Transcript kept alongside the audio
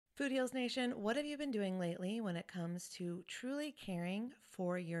Food Heals Nation, what have you been doing lately when it comes to truly caring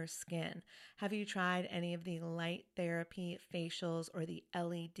for your skin? Have you tried any of the light therapy facials or the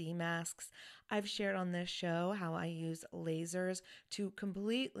LED masks? I've shared on this show how I use lasers to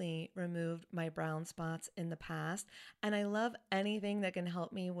completely remove my brown spots in the past, and I love anything that can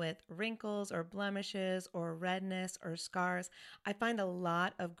help me with wrinkles or blemishes or redness or scars. I find a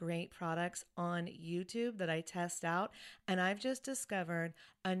lot of great products on YouTube that I test out, and I've just discovered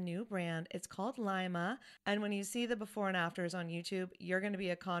a new brand. It's called Lima. And when you see the before and afters on YouTube, you're going to be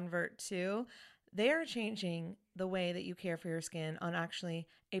a convert too. They are changing the way that you care for your skin on actually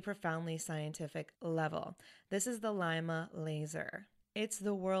a profoundly scientific level. This is the Lima laser. It's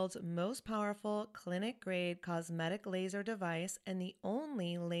the world's most powerful clinic-grade cosmetic laser device and the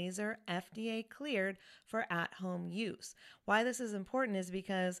only laser FDA cleared for at-home use. Why this is important is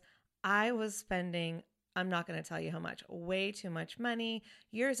because I was spending, I'm not going to tell you how much, way too much money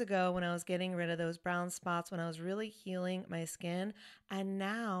years ago when I was getting rid of those brown spots, when I was really healing my skin. And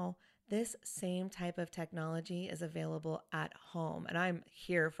now this same type of technology is available at home, and I'm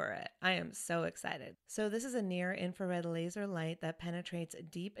here for it. I am so excited. So this is a near-infrared laser light that penetrates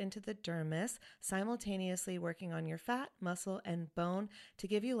deep into the dermis, simultaneously working on your fat, muscle, and bone to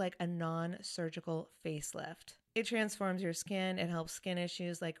give you like a non-surgical facelift. It transforms your skin. It helps skin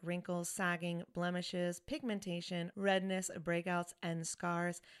issues like wrinkles, sagging, blemishes, pigmentation, redness, breakouts, and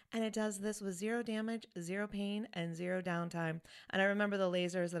scars. And it does this with zero damage, zero pain, and zero downtime. And I remember the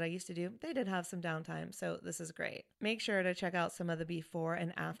lasers that I used to do, they did have some downtime, so this is great. Make sure to check out some of the before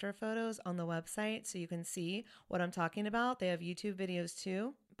and after photos on the website so you can see what I'm talking about. They have YouTube videos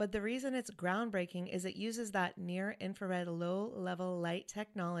too. But the reason it's groundbreaking is it uses that near-infrared low-level light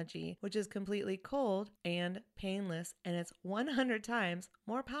technology, which is completely cold and painless, and it's 100 times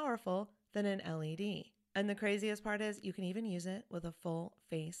more powerful than an LED. And the craziest part is you can even use it with a full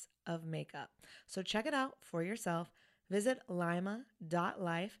face of makeup. So check it out for yourself. Visit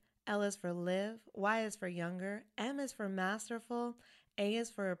lima.life. L is for live, Y is for younger, M is for masterful, A is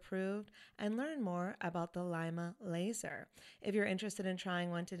for approved, and learn more about the Lima laser. If you're interested in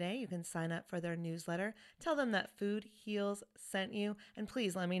trying one today, you can sign up for their newsletter. Tell them that Food Heals sent you, and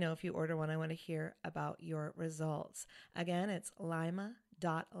please let me know if you order one. I want to hear about your results. Again, it's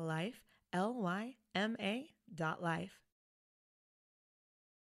lima.life, Lyma.life.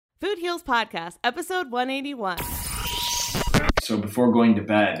 Food Heals Podcast, episode 181. So before going to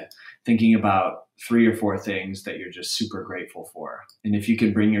bed, thinking about 3 or 4 things that you're just super grateful for. And if you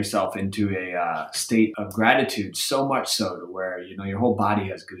can bring yourself into a state of gratitude, so much so to where, your whole body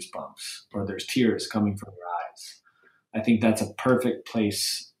has goosebumps or there's tears coming from your eyes, I think that's a perfect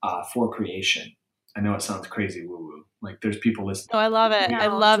place for creation. I know it sounds crazy woo-woo. Like there's people listening. Oh, I love it. No, I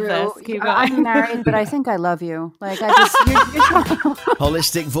love Drew, this. Keep going. I'm married, but I think I love you. Like I just,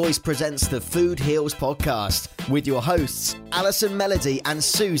 Holistic Voice presents the Food Heals podcast with your hosts, Alison Melody and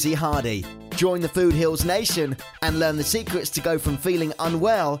Susie Hardy. Join the Food Heals Nation and learn the secrets to go from feeling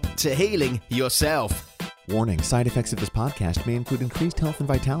unwell to healing yourself. Warning, side effects of this podcast may include increased health and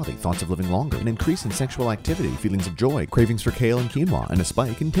vitality, thoughts of living longer, an increase in sexual activity, feelings of joy, cravings for kale and quinoa, and a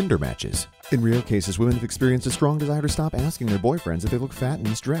spike in Tinder matches. In rare cases, women have experienced a strong desire to stop asking their boyfriends if they look fat and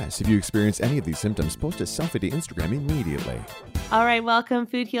in stress. If you experience any of these symptoms, post a selfie to Instagram immediately. All right, welcome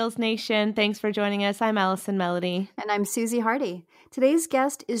Food Heals Nation. Thanks for joining us. I'm Alison Melody. and I'm Susie Hardy. Today's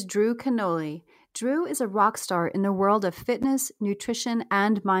guest is Drew Canole. Drew is a rock star in the world of fitness, nutrition,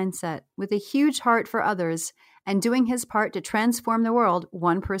 and mindset, with a huge heart for others and doing his part to transform the world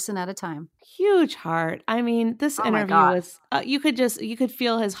one person at a time. Huge heart. I mean, this interview was, you could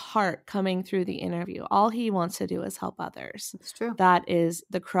feel his heart coming through the interview. All he wants to do is help others. It's true. That is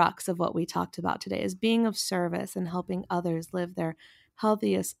the crux of what we talked about today, is being of service and helping others live their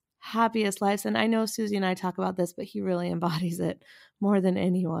healthiest, happiest lives. And I know Susie and I talk about this, but he really embodies it more than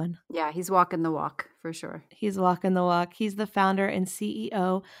anyone. Yeah, he's walking the walk for sure. He's walking the walk. He's the founder and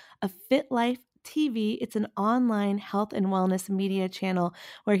CEO of Fit Life TV. It's an online health and wellness media channel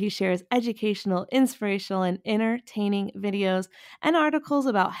where he shares educational, inspirational, and entertaining videos and articles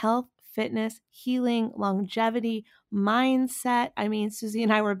about health, fitness, healing, longevity, mindset. I mean, Susie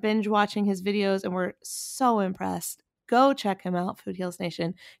and I were binge watching his videos and we're so impressed. Go check him out, Food Heals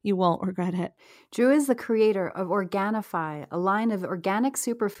Nation. You won't regret it. Drew is the creator of Organifi, a line of organic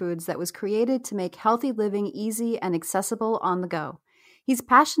superfoods that was created to make healthy living easy and accessible on the go. He's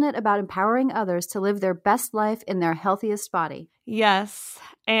passionate about empowering others to live their best life in their healthiest body. Yes,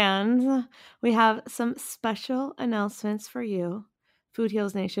 and we have some special announcements for you, Food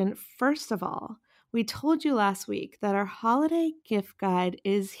Heals Nation. First of all, we told you last week that our holiday gift guide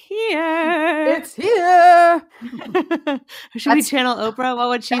is here. It's here. Should we channel Oprah? What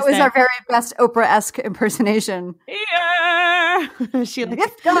would she say? That was our very best Oprah-esque impersonation. Here. She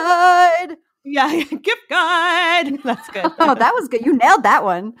gift guide. Yeah, gift guide. That's good. Oh, that was good. You nailed that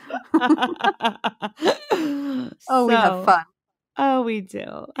one. We have fun. Oh, we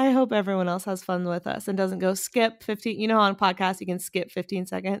do. I hope everyone else has fun with us and doesn't go skip 15. You know, on podcasts, you can skip 15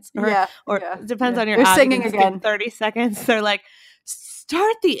 seconds. Or it depends on your They're app. singing you can again. Skip 30 seconds. They're like,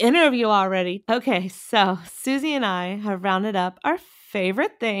 start the interview already. Okay, so Susie and I have rounded up our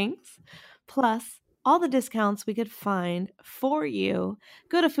favorite things, plus all the discounts we could find for you.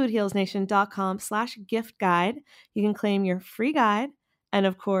 Go to foodhealsnation.com/gift guide. You can claim your free guide. And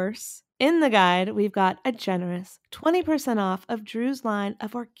of course, in the guide, we've got a generous 20% off of Drew's line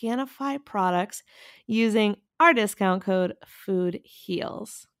of Organifi products using our discount code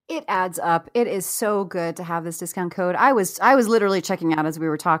FOODHEALS. It adds up. It is so good to have this discount code. I was literally checking out as we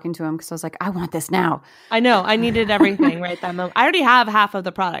were talking to him because I was like, I want this now. I know. I needed everything right that moment. I already have half of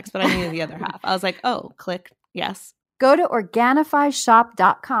the products, but I needed the other half. I was like, oh, click. Yes. Go to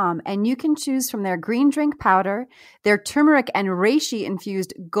OrganifiShop.com and you can choose from their green drink powder, their turmeric and reishi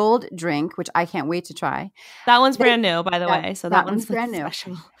infused gold drink, which I can't wait to try. That one's brand new, by the way. So that one's brand new.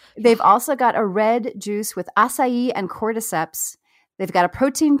 Special. They've also got a red juice with acai and cordyceps. They've got a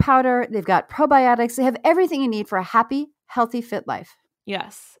protein powder. They've got probiotics. They have everything you need for a happy, healthy, fit life.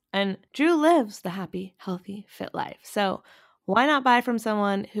 Yes. And Drew lives the happy, healthy, fit life. So why not buy from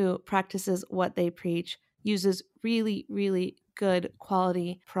someone who practices what they preach, uses really, really good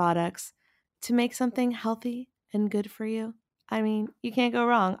quality products to make something healthy and good for you? I mean, you can't go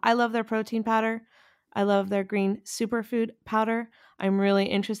wrong. I love their protein powder. I love their green superfood powder. I'm really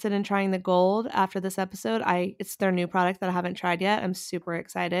interested in trying the gold after this episode. It's their new product that I haven't tried yet. I'm super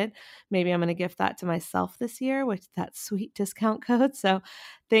excited. Maybe I'm going to gift that to myself this year with that sweet discount code. So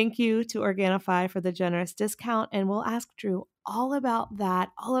thank you to Organifi for the generous discount. And we'll ask Drew all about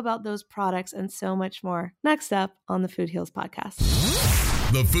that, all about those products and so much more next up on the Food Heals Podcast.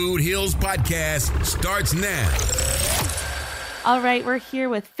 The Food Heals Podcast starts now. All right, we're here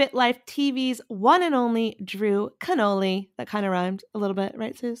with Fit Life TV's one and only Drew Canole. That kind of rhymed a little bit,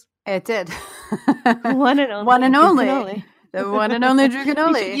 right, Suze? It did. One and only. One and Drew only. Canole. The one and only Drew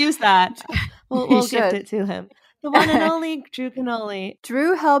Canole. We should use that. We'll gift should. it to him. The one and only Drew Canole.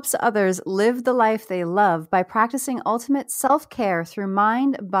 Drew helps others live the life they love by practicing ultimate self-care through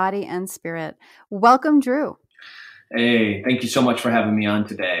mind, body, and spirit. Welcome, Drew. Hey, thank you so much for having me on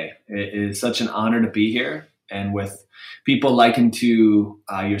today. It is such an honor to be here and with people likened to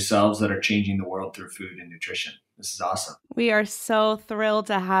yourselves that are changing the world through food and nutrition. This is awesome. We are so thrilled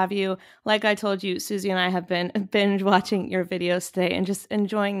to have you. Like I told you, Susie and I have been binge watching your videos today and just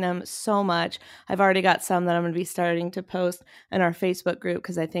enjoying them so much. I've already got some that I'm going to be starting to post in our Facebook group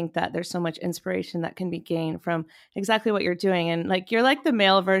because I think that there's so much inspiration that can be gained from exactly what you're doing. And like, you're like the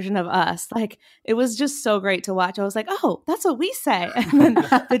male version of us. Like, it was just so great to watch. I was like, oh, that's what we say. And then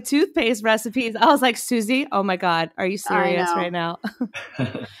the toothpaste recipes, I was like, Susie, oh my God, are you serious right now?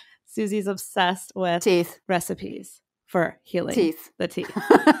 Susie's obsessed with teeth recipes for healing the teeth.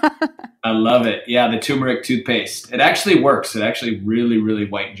 I love it. Yeah, the turmeric toothpaste. It actually works. It actually really, really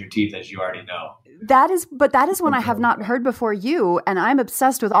whitens your teeth, as you already know. That is one I have not heard before you, and I'm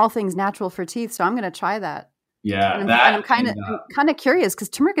obsessed with all things natural for teeth, so I'm going to try that. Yeah, and I'm kind of curious because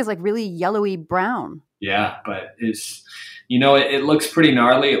turmeric is like really yellowy brown. Yeah, but it's, it looks pretty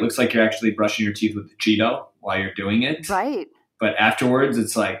gnarly. It looks like you're actually brushing your teeth with the Cheeto while you're doing it. Right. But afterwards,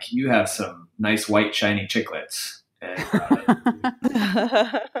 it's like you have some nice white shiny chiclets. And,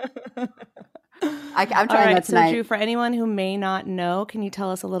 I'm trying that tonight. So Drew, for anyone who may not know, can you tell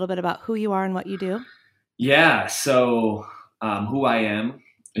us a little bit about who you are and what you do? Yeah. So who I am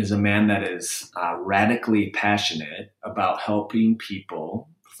is a man that is radically passionate about helping people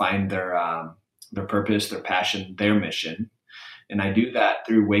find their purpose, their passion, their mission. And I do that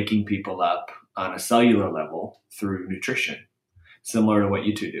through waking people up on a cellular level through nutrition, similar to what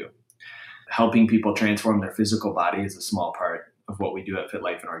you two do. Helping people transform their physical body is a small part of what we do at Fit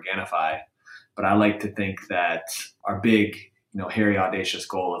Life and Organifi. But I like to think that our big, hairy, audacious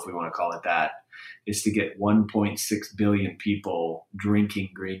goal, if we want to call it that, is to get 1.6 billion people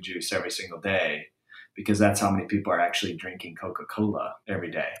drinking green juice every single day, because that's how many people are actually drinking Coca-Cola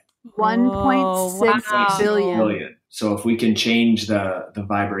every day. 1.6 billion. So if we can change the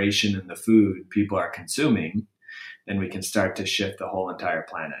vibration in the food people are consuming, then we can start to shift the whole entire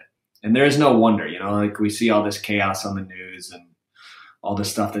planet. And there is no wonder, like we see all this chaos on the news and all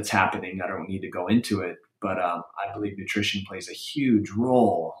this stuff that's happening. I don't need to go into it, but I believe nutrition plays a huge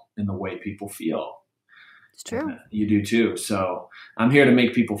role in the way people feel. It's true. You do too. So I'm here to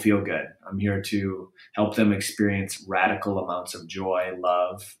make people feel good. I'm here to help them experience radical amounts of joy,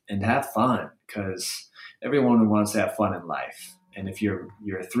 love, and have fun, because everyone wants to have fun in life. And if your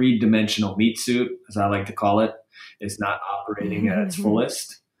 3-dimensional meat suit, as I like to call it, is not operating at its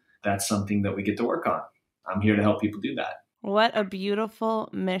fullest, that's something that we get to work on. I'm here to help people do that. What a beautiful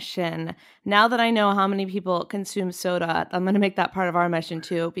mission. Now that I know how many people consume soda, I'm going to make that part of our mission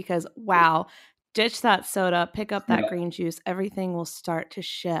too, because wow, ditch that soda, pick up that green juice, everything will start to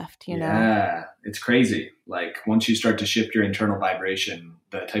shift, you know? Yeah, it's crazy. Like once you start to shift your internal vibration,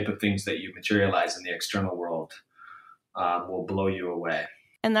 the type of things that you materialize in the external world will blow you away.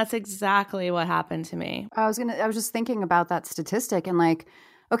 And that's exactly what happened to me. I was just thinking about that statistic and like,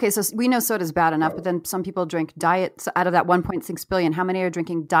 okay, so we know soda's bad enough, but then some people drink diet. So out of that 1.6 billion, how many are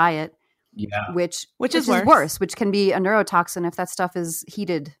drinking diet? Yeah. Which is worse, which can be a neurotoxin if that stuff is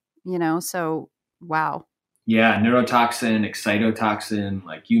heated, you know? So, wow. Yeah, neurotoxin, excitotoxin,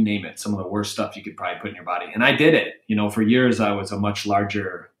 like you name it, some of the worst stuff you could probably put in your body. And I did it. You know, for years I was a much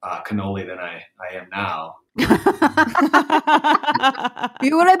larger cannoli than I am now.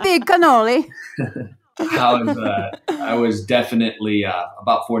 You were a big cannoli. I was definitely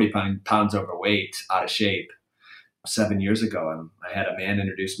about 40 pounds overweight, out of shape 7 years ago. And I had a man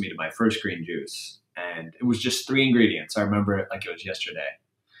introduce me to my first green juice. And it was just 3 ingredients. I remember it like it was yesterday.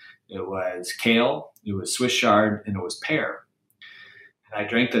 It was kale, it was Swiss chard, and it was pear. And I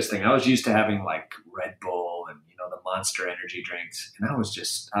drank this thing. I was used to having like Red Bull and, you know, the Monster energy drinks. And I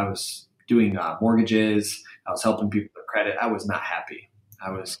was doing mortgages. I was helping people with credit. I was not happy.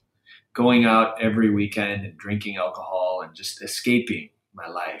 I was going out every weekend and drinking alcohol and just escaping my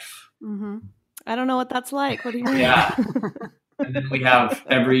life. Mm-hmm. I don't know what that's like. What do you mean? Yeah. And then we have,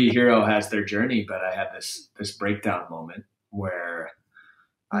 every hero has their journey, but I had this breakdown moment where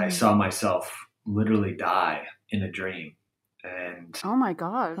I saw myself literally die in a dream. And oh my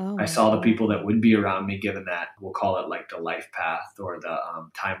God. I saw the people that would be around me, given that, we'll call it like the life path or the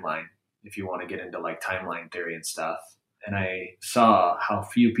timeline, if you want to get into like timeline theory and stuff. And I saw how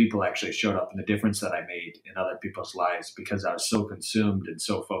few people actually showed up and the difference that I made in other people's lives because I was so consumed and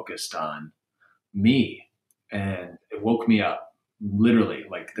so focused on me. And it woke me up literally.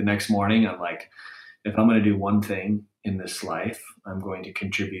 Like the next morning, I'm like, if I'm going to do one thing in this life, I'm going to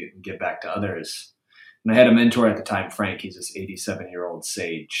contribute and give back to others. And I had a mentor at the time, Frank. He's this 87-year-old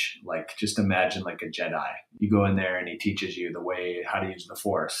sage. Like, just imagine like a Jedi. You go in there and he teaches you the way, how to use the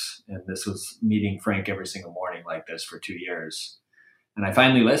Force. And this was meeting Frank every single morning like this for 2 years. And I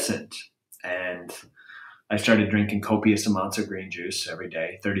finally listened. And I started drinking copious amounts of green juice every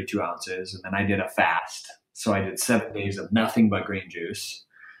day, 32 ounces. And then I did a fast. So I did 7 days of nothing but green juice.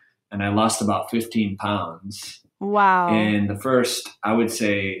 And I lost about 15 pounds. Wow. In the first, I would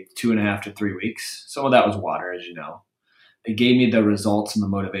say 2.5 to 3 weeks. Some of that was water, as you know. It gave me the results and the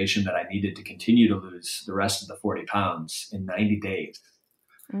motivation that I needed to continue to lose the rest of the 40 pounds in 90 days.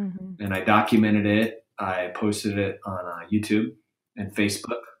 Mm-hmm. And I documented it. I posted it on YouTube and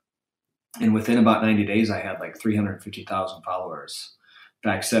Facebook. And within about 90 days, I had like 350,000 followers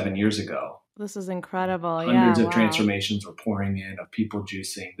back 7 years ago. This is incredible. Hundreds of transformations were pouring in of people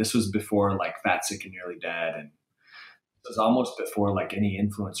juicing. This was before like Fat, Sick, and Nearly Dead. And it was almost before like any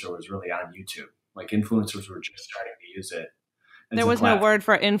influencer was really on YouTube. Like influencers were just starting to use it. There was no word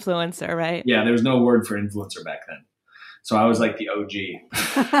for influencer, right? Yeah, there was no word for influencer back then. So I was like the OG.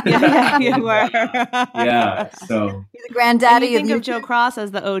 Yeah, you were. Yeah, so you're the granddaddy. You think of Joe Cross as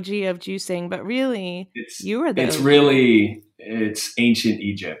the OG of juicing, but really, you were the OG. It's ancient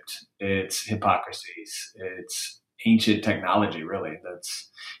Egypt. It's hypocrisies. It's ancient technology, really. That's,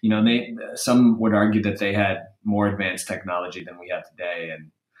 you know, some would argue that they had more advanced technology than we have today,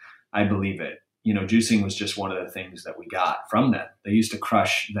 and I believe it. You know, juicing was just one of the things that we got from them. They used to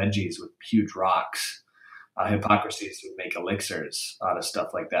crush veggies with huge rocks. Hippocrates would make elixirs out of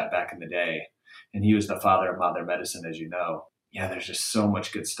stuff like that back in the day. And he was the father of modern medicine, as you know. Yeah, there's just so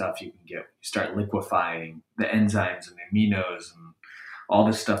much good stuff you can get. You start liquefying the enzymes and the aminos and all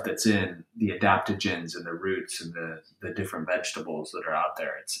the stuff that's in the adaptogens and the roots and the different vegetables that are out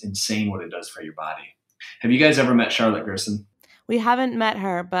there. It's insane what it does for your body. Have you guys ever met Charlotte Gerson? We haven't met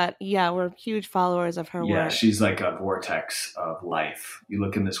her, but yeah, we're huge followers of her work. Yeah, she's like a vortex of life. You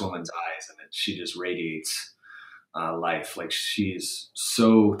look in this woman's eyes and she just radiates life. Like she's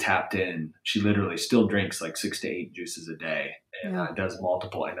so tapped in. She literally still drinks like 6 to 8 juices a day and does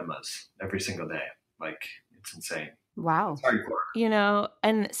multiple enemas every single day. Like it's insane. Wow. It's hardcore. You know,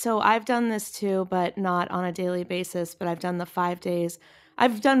 and so I've done this too, but not on a daily basis, but I've done the 5 days.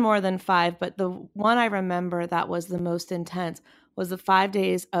 I've done more than 5, but the one I remember that was the most intense was the 5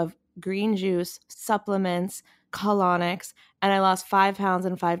 days of green juice, supplements, colonics, and I lost 5 pounds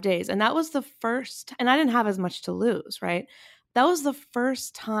in 5 days. And that was the first, and I didn't have as much to lose, right? That was the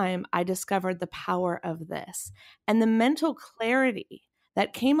first time I discovered the power of this. And the mental clarity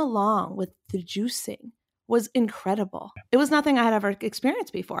that came along with the juicing was incredible. It was nothing I had ever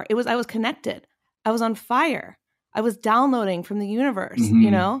experienced before. I was connected. I was on fire. I was downloading from the universe,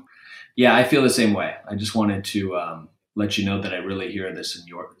 you know? Yeah, I feel the same way. I just wanted to let you know that I really hear this in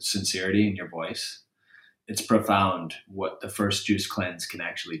your sincerity in your voice. It's profound what the first juice cleanse can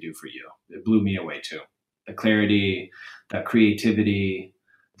actually do for you. It blew me away too. The clarity, the creativity,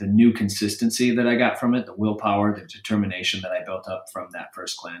 the new consistency that I got from it, the willpower, the determination that I built up from that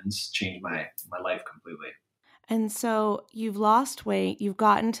first cleanse changed my life completely. And so you've lost weight, you've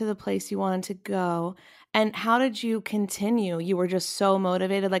gotten to the place you wanted to go. And how did you continue? You were just so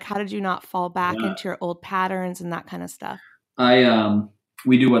motivated. Like, how did you not fall back into your old patterns and that kind of stuff?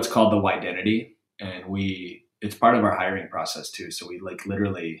 We do what's called the Whydenity, and it's part of our hiring process too. So we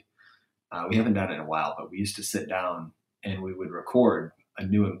literally, we haven't done it in a while, but we used to sit down and we would record a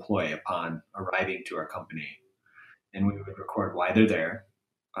new employee upon arriving to our company. And we would record why they're there.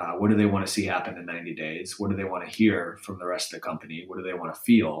 What do they want to see happen in 90 days? What do they want to hear from the rest of the company? What do they want to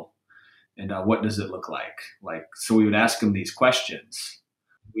feel? And what does it look like? So we would ask them these questions.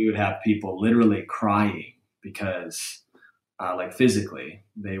 We would have people literally crying because physically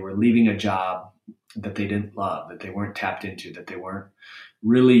they were leaving a job that they didn't love, that they weren't tapped into, that they weren't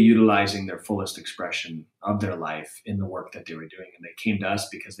really utilizing their fullest expression of their life in the work that they were doing. And they came to us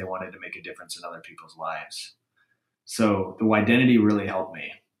because they wanted to make a difference in other people's lives. So the Whydenity really helped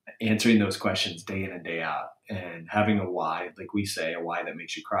me answering those questions day in and day out, and having a why, like we say, a why that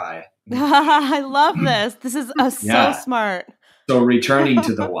makes you cry. I love this. This is so smart. So returning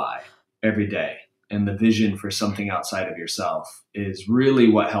to the why every day and the vision for something outside of yourself is really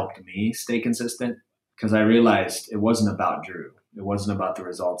what helped me stay consistent, because I realized it wasn't about Drew. It wasn't about the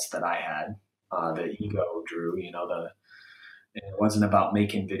results that I had, the ego Drew, it wasn't about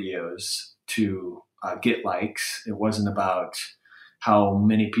making videos to get likes. It wasn't about how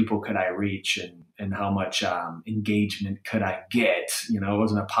many people could I reach and how much engagement could I get. It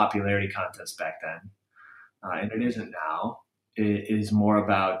wasn't a popularity contest back then. And it isn't now. It is more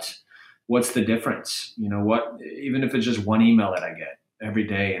about what's the difference. Even if it's just one email that I get every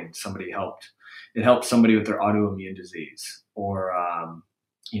day and it helped somebody with their autoimmune disease or,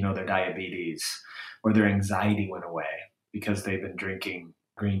 their diabetes or their anxiety went away because they've been drinking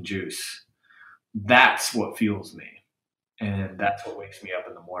green juice. That's what fuels me. And that's what wakes me up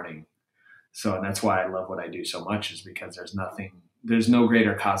in the morning. And that's why I love what I do so much, is because there's no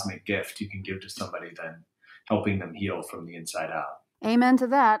greater cosmic gift you can give to somebody than helping them heal from the inside out. Amen to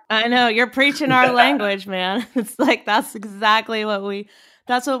that. I know, you're preaching our language, man. It's like, that's exactly what we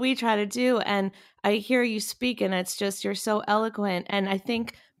try to do. And I hear you speak and it's just, you're so eloquent. And I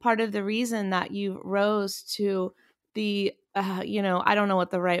think part of the reason that you rose to the, I don't know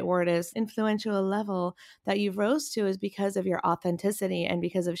what the right word is, influential level that you've rose to is because of your authenticity and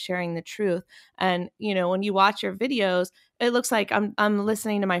because of sharing the truth. And, when you watch your videos, it looks like I'm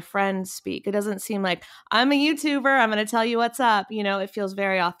listening to my friend speak. It doesn't seem like I'm a YouTuber, I'm going to tell you what's up. It feels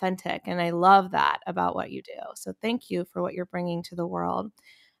very authentic. And I love that about what you do. So thank you for what you're bringing to the world.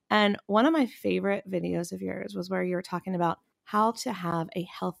 And one of my favorite videos of yours was where you were talking about how to have a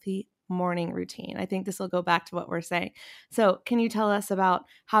healthy morning routine. I think this will go back to what we're saying. So can you tell us about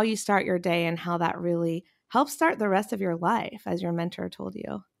how you start your day and how that really helps start the rest of your life, as your mentor told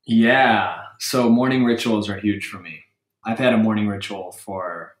you? Yeah. So morning rituals are huge for me. I've had a morning ritual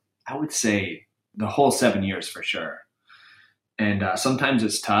for, I would say, the whole 7 years for sure. And sometimes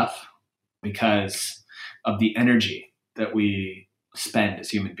it's tough because of the energy that we spend as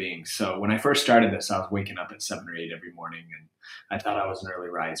human beings. So when I first started this, I was waking up at 7 or 8 every morning, and I thought I was an early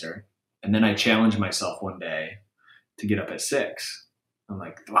riser. And then I challenged myself one day to get up at 6. I'm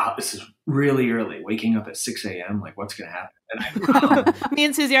like, wow, this is really early. Waking up at 6 a.m. Like, what's going to happen? And I found, me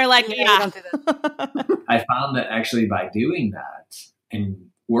and Susie are like, yeah. I found that actually by doing that and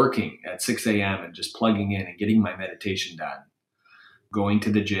working at 6 a.m. and just plugging in and getting my meditation done, going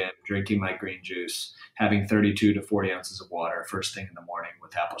to the gym, drinking my green juice, having 32 to 40 ounces of water first thing in the morning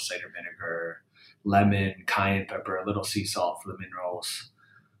with apple cider vinegar, lemon, cayenne pepper, a little sea salt for the minerals.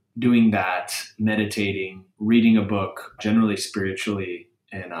 Doing that, meditating, reading a book, generally spiritually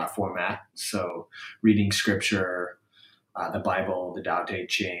in format. So reading scripture, the Bible, the Tao Te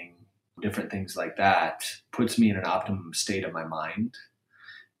Ching, different things like that puts me in an optimum state of my mind.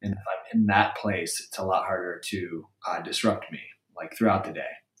 And if I'm in that place, it's a lot harder to disrupt me throughout the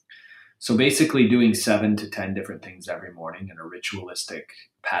day. So basically doing 7 to 10 different things every morning in a ritualistic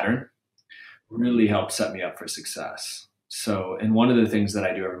pattern really helped set me up for success. So, and one of the things that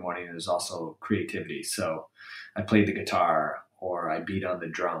I do every morning is also creativity. So I play the guitar or I beat on the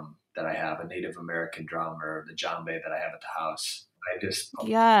drum that I have, a Native American drum or the djembe that I have at the house.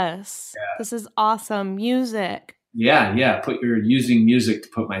 Yes. Yeah. This is awesome. Music. Yeah. Using music to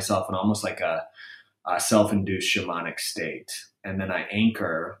put myself in almost like a self-induced shamanic state. And then I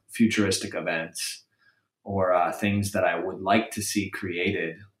anchor futuristic events or things that I would like to see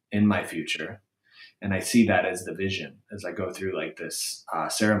created in my future. And I see that as the vision as I go through like this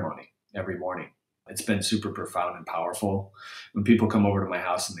ceremony every morning. It's been super profound and powerful. When people come over to my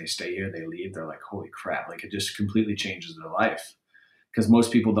house and they stay here, they leave, they're like, holy crap, like it just completely changes their life. Because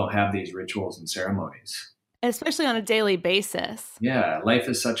most people don't have these rituals and ceremonies. Especially on a daily basis. Yeah, life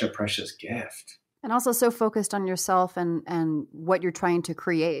is such a precious gift. And also so focused on yourself and what you're trying to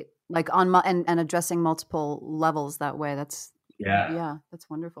create, like and addressing multiple levels that way. That's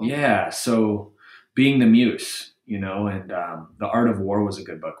wonderful. Yeah, so being the muse, and The Art of War was a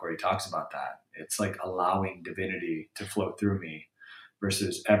good book where he talks about that. It's like allowing divinity to flow through me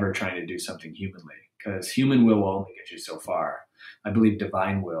versus ever trying to do something humanly, because human will only get you so far. I believe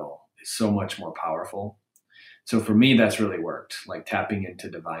divine will is so much more powerful. So for me, that's really worked, like tapping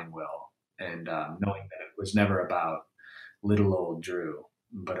into divine will and knowing that it was never about little old Drew,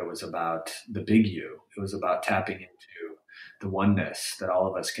 but it was about the big you. It was about tapping into the oneness that all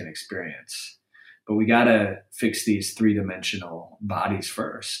of us can experience. But we got to fix these 3-dimensional bodies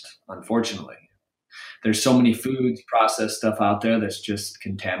first, unfortunately. There's so many foods, processed stuff out there that's just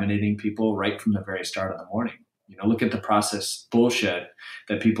contaminating people right from the very start of the morning. Look at the processed bullshit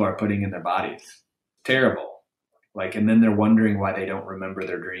that people are putting in their bodies. Terrible. And then they're wondering why they don't remember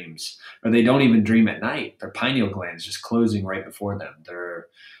their dreams, or they don't even dream at night. Their pineal glands just closing right before them. They're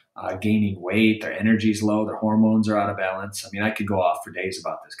gaining weight. Their energy's low. Their hormones are out of balance. I mean, I could go off for days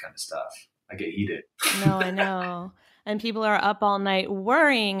about this kind of stuff. I get heated. No, I know. And people are up all night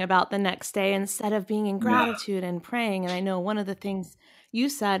worrying about the next day instead of being in gratitude and praying. And I know one of the things you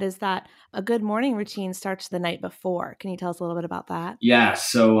said is that a good morning routine starts the night before. Can you tell us a little bit about that? Yeah.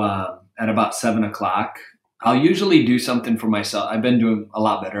 So at about 7 o'clock, I'll usually do something for myself. I've been doing a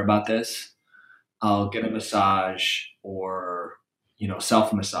lot better about this. I'll get a massage or,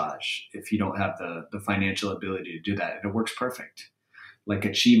 self-massage if you don't have the financial ability to do that. And it works perfect. Like a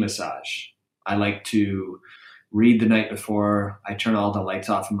chi massage. I like to read the night before. I turn all the lights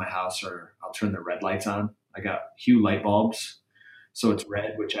off in my house, or I'll turn the red lights on. I got Hue light bulbs. So it's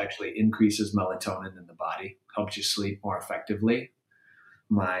red, which actually increases melatonin in the body, helps you sleep more effectively.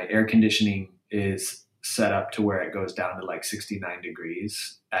 My air conditioning is set up to where it goes down to like 69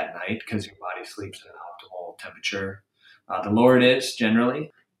 degrees at night because your body sleeps at an optimal temperature. The lower it is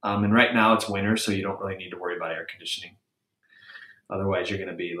generally. And right now it's winter, so you don't really need to worry about air conditioning. Otherwise, you're going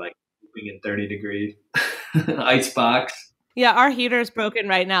to be like in 30-degree ice box. Yeah, our heater's broken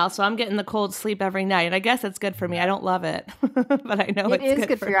right now, so I'm getting the cold sleep every night. I guess it's good for me. I don't love it, but I know it is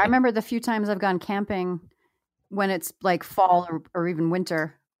good for you. I remember the few times I've gone camping when it's like fall or even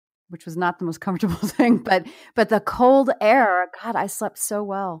winter, which was not the most comfortable thing, but the cold air, God, I slept so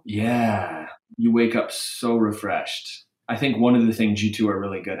well. Yeah, you wake up so refreshed. I think one of the things you two are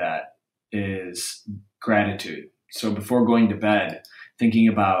really good at is gratitude. So before going to bed, thinking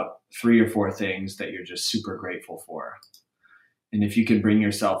about 3 or 4 things that you're just super grateful for. And if you can bring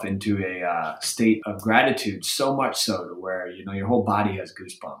yourself into a state of gratitude, so much so to where, your whole body has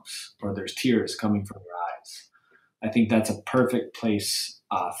goosebumps or there's tears coming from your eyes, I think that's a perfect place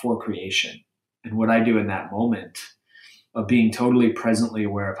for creation. And what I do in that moment of being totally presently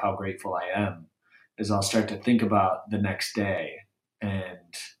aware of how grateful I am is I'll start to think about the next day. And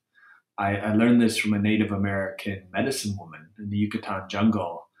I learned this from a Native American medicine woman in the Yucatan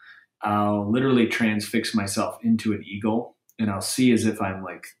jungle. I'll literally transfix myself into an eagle, and I'll see as if I'm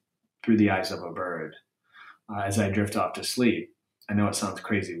like through the eyes of a bird as I drift off to sleep. I know it sounds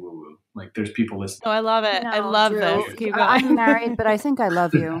crazy woo-woo. Like there's people listening. Oh, I love it. No, I love this. Keep going. I'm married, but I think I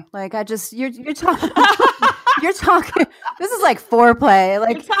love you. Like you're talking. You're talking. This is like foreplay.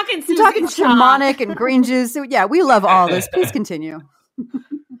 Like you're talking shamanic and green juice. So yeah, we love all this. Please continue.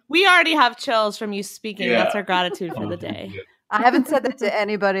 We already have chills from you speaking. Yeah. That's our gratitude for the day. I haven't said that to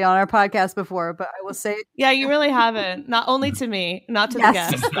anybody on our podcast before, but I will say it. Yeah, you really haven't. Not only to me, not to the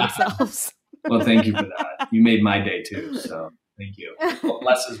guests themselves. Well, thank you for that. You made my day too. So thank you. What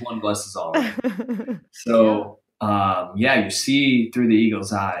blesses one, blesses all. Right? So you see through the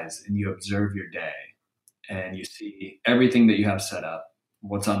eagle's eyes and you observe your day and you see everything that you have set up,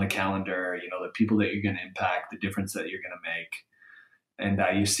 what's on the calendar, the people that you're going to impact, the difference that you're going to make. and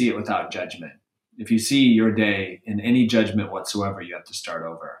you see it without judgment. If you see your day in any judgment whatsoever, you have to start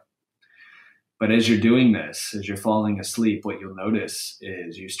over. But as you're doing this, as you're falling asleep, what you'll notice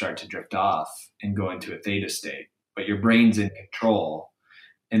is you start to drift off and go into a theta state, but your brain's in control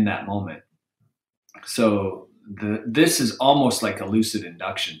in that moment. So this is almost like a lucid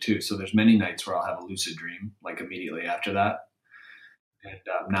induction too. So there's many nights where I'll have a lucid dream, like immediately after that. And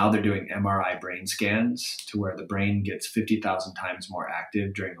now they're doing MRI brain scans to where the brain gets 50,000 times more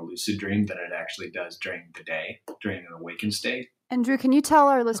active during a lucid dream than it actually does during the day, during an awakened state. And Drew, can you tell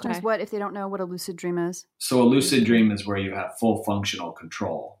our listeners if they don't know what a lucid dream is? So a lucid dream is where you have full functional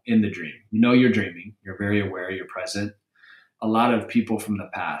control in the dream. You know you're dreaming. You're very aware. You're present. A lot of people from the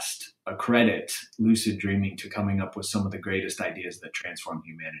past accredit lucid dreaming to coming up with some of the greatest ideas that transform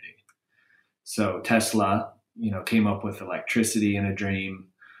humanity. So Tesla, came up with electricity in a dream.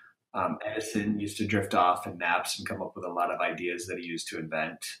 Edison used to drift off in naps and come up with a lot of ideas that he used to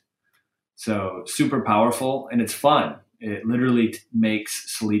invent. So super powerful, and it's fun. It literally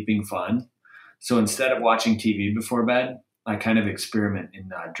makes sleeping fun. So instead of watching TV before bed, I kind of experiment in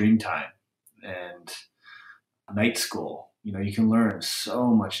dream time and night school. You can learn so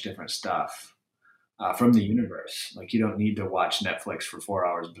much different stuff from the universe. Like, you don't need to watch Netflix for 4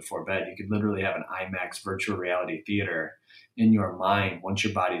 hours before bed. You could literally have an IMAX virtual reality theater in your mind once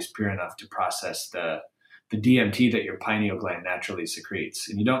your body's pure enough to process the DMT that your pineal gland naturally secretes.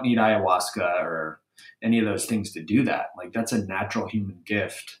 And you don't need ayahuasca or any of those things to do that. Like, that's a natural human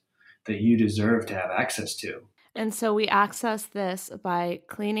gift that you deserve to have access to. And so we access this by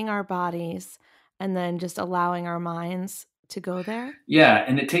cleaning our bodies and then just allowing our minds to go there. Yeah.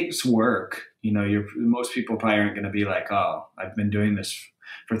 And it takes work. Most people probably aren't going to be like, oh, I've been doing this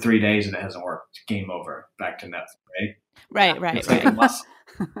for 3 days and it hasn't worked. Game over. Back to Netflix, right? Right. It's like a muscle.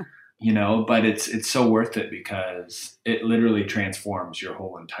 But it's so worth it because it literally transforms your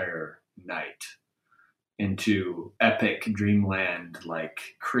whole entire night into epic dreamland, like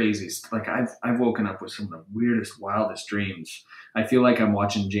crazy. Like I've woken up with some of the weirdest, wildest dreams. I feel like I'm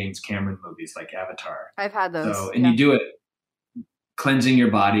watching James Cameron movies like Avatar. I've had those. So, and you do it cleansing your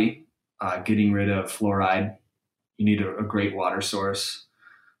body, getting rid of fluoride. You need a great water source,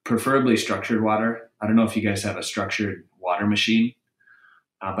 preferably structured water. I don't know if you guys have a structured water machine.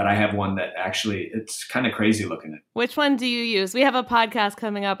 But I have one that actually, it's kind of crazy looking at. Which one do you use? We have a podcast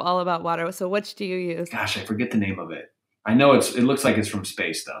coming up all about water. So which do you use? Gosh, I forget the name of it. I know it looks like it's from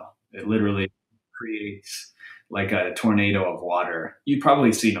space though. It literally creates like a tornado of water. You've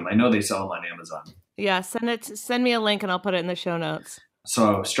probably seen them. I know they sell them on Amazon. Yeah, send me a link and I'll put it in the show notes.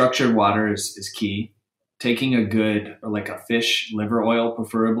 So structured water is key. Taking a good, or like a fish liver oil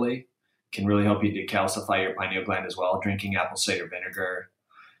preferably, can really help you decalcify your pineal gland as well. Drinking apple cider vinegar.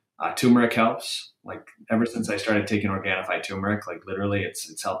 Turmeric helps. Like, ever since I started taking Organifi turmeric, like literally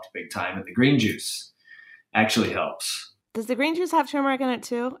it's helped big time. And the green juice actually helps. Does the green juice have turmeric in it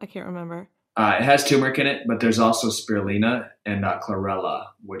too? I can't remember. It has turmeric in it, but there's also spirulina and chlorella,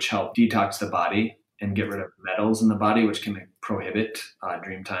 which help detox the body and get rid of metals in the body, which can prohibit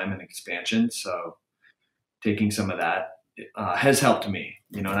dream time and expansion. So taking some of that has helped me,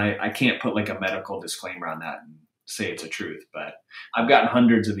 and I can't put like a medical disclaimer on that and say it's a truth, but I've gotten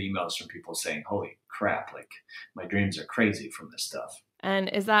hundreds of emails from people saying, holy crap, like my dreams are crazy from this stuff. And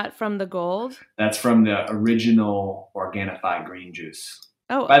is that from the gold? That's from the original Organifi green juice.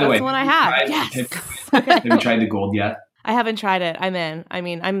 Oh, by the way, the one I have. Yes. Have you tried the gold yet? I haven't tried it. I'm in. I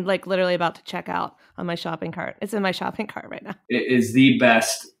mean, I'm like literally about to check out on my shopping cart. It's in my shopping cart right now. It is the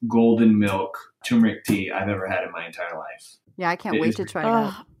best golden milk turmeric tea I've ever had in my entire life. Yeah, I can't wait to try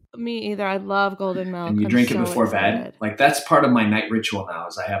that. Me either. I love golden milk. And you drink it before bed. Like, that's part of my night ritual now,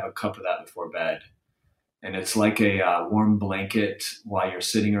 is I have a cup of that before bed. And it's like a warm blanket while you're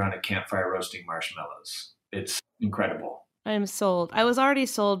sitting around a campfire roasting marshmallows. It's incredible. I am sold. I was already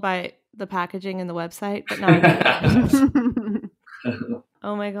sold by the packaging and the website, but now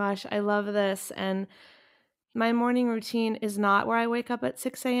Oh my gosh, I love this. And my morning routine is not where I wake up at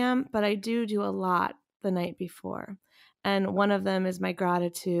 6 a.m., but I do a lot the night before. And one of them is my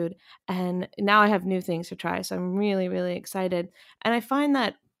gratitude. And now I have new things to try. So I'm really, really excited. And I find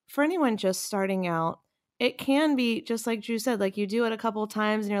that for anyone just starting out, it can be just like Drew said, like you do it a couple of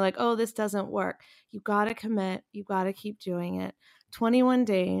times and you're like, oh, this doesn't work. You got to commit. You got to keep doing it. 21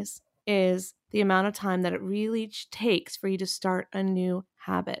 days is the amount of time that it really takes for you to start a new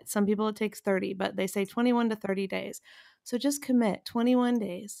habit. Some people it takes 30, but they say 21 to 30 days. So just commit 21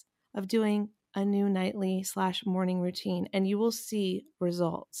 days of doing a new nightly/morning routine and you will see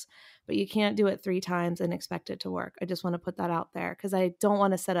results. but you can't do it 3 times and expect it to work. I just want to put that out there because I don't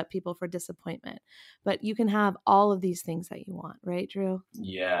want to set up people for disappointment. But you can have all of these things that you want, right, Drew?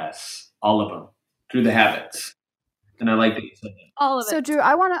 Yes, all of them through the habits. And I like that you said that. All of So it. Drew,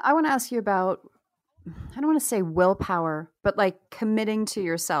 I want to ask you about, I don't want to say willpower, but like committing to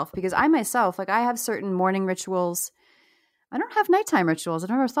yourself, because I myself, like I have certain morning rituals. I don't have nighttime rituals. I've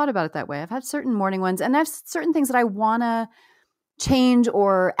never thought about it that way. I've had certain morning ones, and I have certain things that I want to change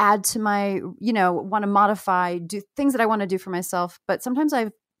or add to my, want to modify, do things that I want to do for myself. But sometimes I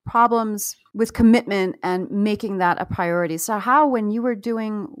have problems with commitment and making that a priority. So how, when you were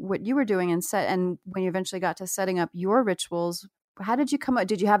doing what you were doing and when you eventually got to setting up your rituals, how did you come up?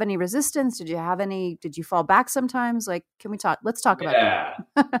 Did you have any resistance? Did you fall back sometimes? Like, can we talk? Let's talk about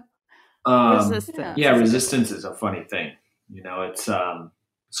that. Resistance. Yeah, resistance is a funny thing. It's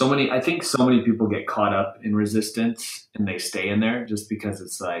I think so many people get caught up in resistance and they stay in there just because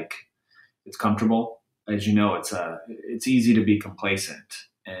it's like, it's comfortable. As you know, it's easy to be complacent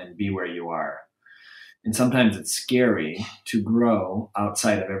and be where you are. And sometimes it's scary to grow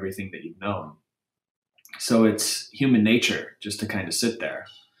outside of everything that you've known. So it's human nature just to kind of sit there.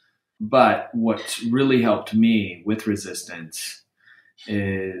 But what's really helped me with resistance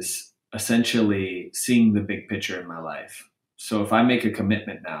is essentially seeing the big picture in my life. So if I make a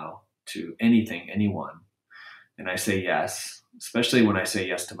commitment now to anything, anyone, and I say yes, especially when I say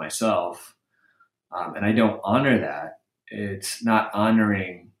yes to myself, and I don't honor that, it's not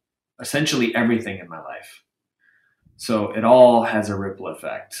honoring essentially everything in my life. So it all has a ripple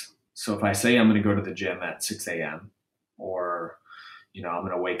effect. So if I say I'm going to go to the gym at 6 a.m. or, I'm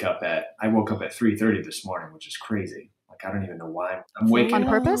going to I woke up at 3:30 this morning, which is crazy. Like, I don't even know why I'm waking On up.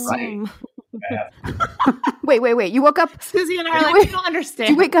 purpose? Right. Wait. You woke up? Susie and I are like, we don't understand.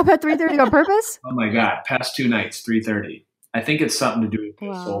 Did you wake up at 3:30 on purpose? Oh my God. Past 2 nights, 3:30. I think it's something to do with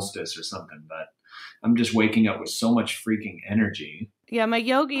the solstice or something, but I'm just waking up with so much freaking energy. Yeah, my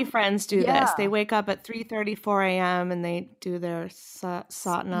yogi friends do this. They wake up at 3:30, 4 a.m. and they do their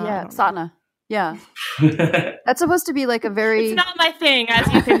sadhana. Yeah, sadhana. Yeah. That's supposed to be like a very... It's not my thing,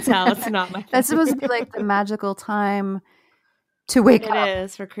 as you can tell. It's not my thing. That's supposed to be like the magical time to wake up. It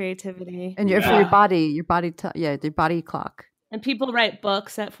is for creativity. And for your body clock. And people write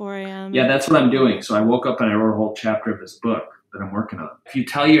books at 4 a.m. Yeah, that's what I'm doing. So I woke up and I wrote a whole chapter of this book that I'm working on. If you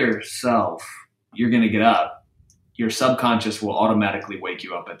tell yourself you're going to get up, your subconscious will automatically wake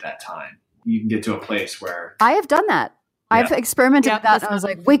you up at that time. You can get to a place where... I have done that. Yeah. I've experimented with that. And I was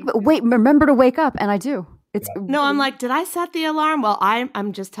like, wait, remember to wake up. And I do. No, I'm like, did I set the alarm? Well,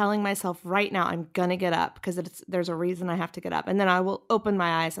 I'm just telling myself right now I'm going to get up because there's a reason I have to get up. And then I will open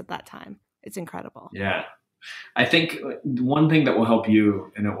my eyes at that time. It's incredible. Yeah. I think one thing that will help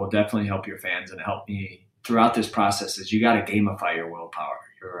you, and it will definitely help your fans and help me throughout this process, is you got to gamify your willpower.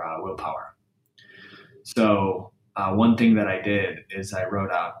 So one thing that I did is I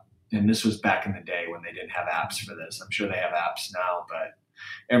wrote out, and this was back in the day when they didn't have apps for this. I'm sure they have apps now, but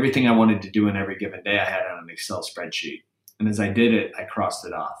everything I wanted to do in every given day, I had on an Excel spreadsheet. And as I did it, I crossed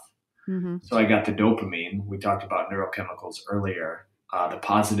it off. Mm-hmm. So I got the dopamine. We talked about neurochemicals earlier, the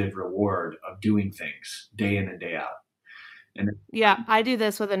positive reward of doing things day in and day out. And yeah, I do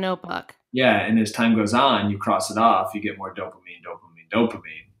this with a notebook. Yeah. And as time goes on, you cross it off, you get more dopamine,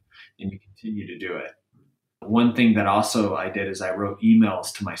 and you continue to do it. One thing that also I did is I wrote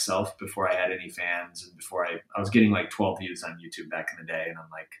emails to myself before I had any fans, and before I was getting like 12 views on YouTube back in the day. And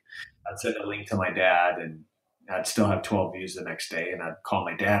I'm like, I'd send a link to my dad and I'd still have 12 views the next day. And I'd call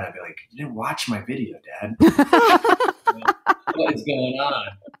my dad. I'd be like, you didn't watch my video, Dad. What is going on?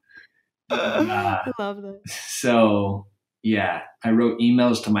 I love that. So yeah, I wrote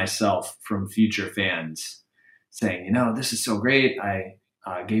emails to myself from future fans saying, this is so great. I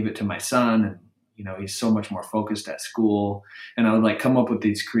gave it to my son, and he's so much more focused at school. And I would come up with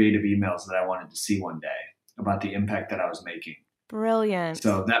these creative emails that I wanted to see one day about the impact that I was making. Brilliant.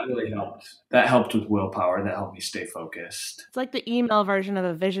 So that really helped. That helped with willpower. That helped me stay focused. It's like the email version of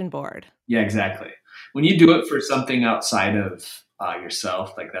a vision board. Yeah, exactly. When you do it for something outside of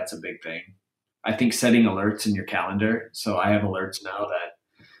yourself, that's a big thing. I think setting alerts in your calendar. So I have alerts now that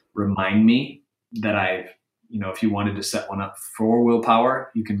remind me that if you wanted to set one up for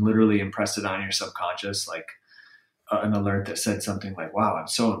willpower, you can literally impress it on your subconscious, like an alert that said something like, wow, I'm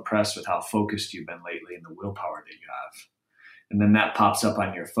so impressed with how focused you've been lately and the willpower that you have. And then that pops up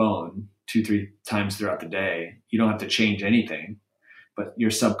on your phone 2-3 times throughout the day. You don't have to change anything, but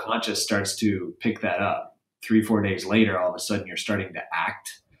your subconscious starts to pick that up. 3-4 days later, all of a sudden you're starting to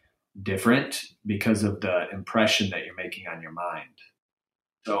act different because of the impression that you're making on your mind.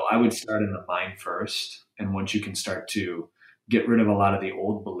 So I would start in the mind first. And once you can start to get rid of a lot of the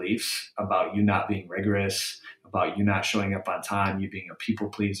old beliefs about you not being rigorous, about you not showing up on time, you being a people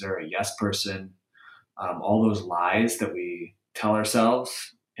pleaser, a yes person, all those lies that we tell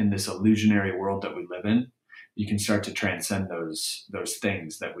ourselves in this illusionary world that we live in. You can start to transcend those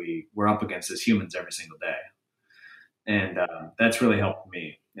things that we're up against as humans every single day. And that's really helped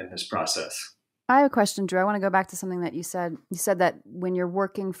me in this process. I have a question, Drew. I want to go back to something that you said. You said that when you're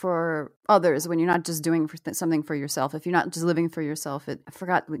working for others, when you're not just doing something for yourself, if you're not just living for yourself, I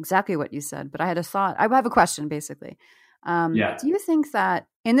forgot exactly what you said, but I had a thought. I have a question, basically. Do you think that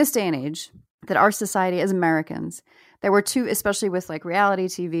in this day and age, that our society as Americans, that we're too, especially with like reality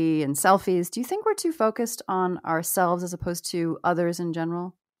TV and selfies, do you think we're too focused on ourselves as opposed to others in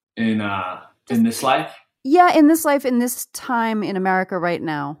general? In this life? Yeah, in this life, in this time in America right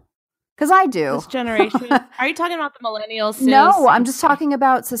now. Because I do. This generation. Are you talking about the millennials? Sis? No, I'm just talking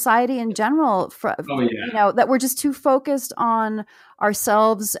about society in general. That we're just too focused on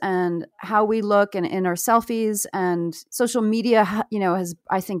ourselves and how we look and in our selfies, and social media, has,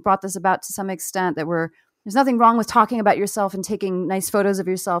 I think, brought this about to some extent, that there's nothing wrong with talking about yourself and taking nice photos of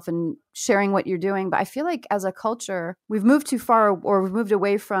yourself and sharing what you're doing. But I feel like as a culture, we've moved too far, or we've moved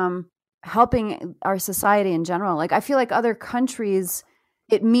away from helping our society in general. Like, I feel like other countries,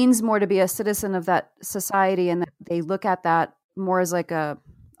 it means more to be a citizen of that society, and that they look at that more as like a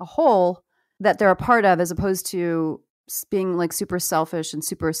whole that they're a part of, as opposed to being like super selfish and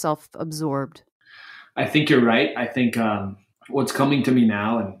super self-absorbed. I think you're right. I think what's coming to me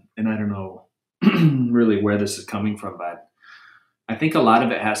now, and I don't know really where this is coming from, but I think a lot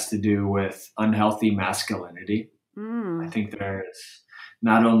of it has to do with unhealthy masculinity. I think there's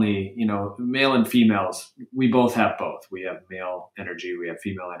not only, male and females, we both have both. We have male energy, we have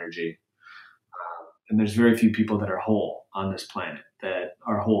female energy. And there's very few people that are whole on this planet, that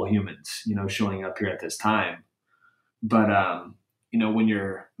are whole humans, showing up here at this time. But, when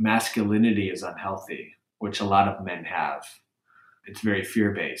your masculinity is unhealthy, which a lot of men have, it's very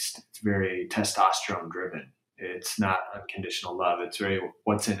fear-based. It's very testosterone-driven. It's not unconditional love. It's very,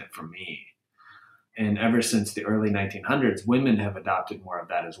 what's in it for me? And ever since the early 1900s, women have adopted more of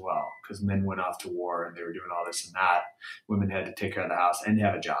that as well, because men went off to war and they were doing all this and that. Women had to take care of the house and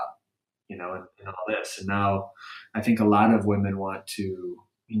have a job, and all this. And now I think a lot of women want to,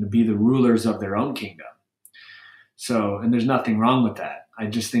 be the rulers of their own kingdom. So, and there's nothing wrong with that. I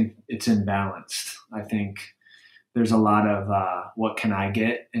just think it's imbalanced. I think there's a lot of what can I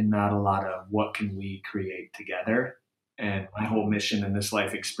get, and not a lot of what can we create together. And my whole mission in this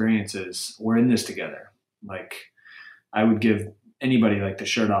life experience is we're in this together. Like, I would give anybody like the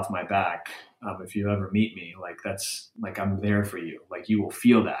shirt off my back. If you ever meet me, like, that's like, I'm there for you. Like, you will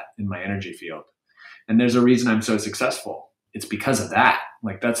feel that in my energy field. And there's a reason I'm so successful. It's because of that.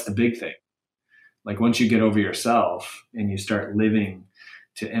 Like, that's the big thing. Like, once you get over yourself and you start living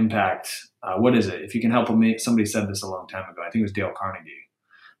to impact, what is it? If you can help somebody said this a long time ago, I think it was Dale Carnegie,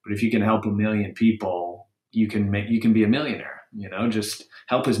 but if you can help 1 million people, you can be a millionaire. Just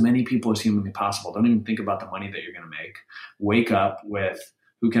help as many people as humanly possible. Don't even think about the money that you're going to make. Wake up with,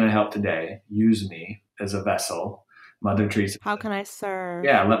 who can I help today? Use me as a vessel. Mother Teresa. How can I serve?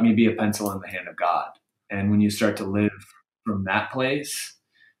 Yeah, let me be a pencil in the hand of God. And when you start to live from that place,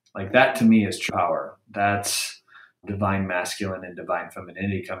 like, that to me is true power. That's divine masculine and divine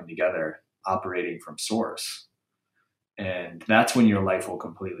femininity coming together, operating from source. And that's when your life will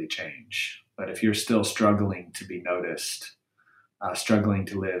completely change. But if you're still struggling to be noticed, struggling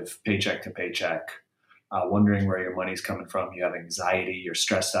to live paycheck to paycheck, wondering where your money's coming from, you have anxiety, you're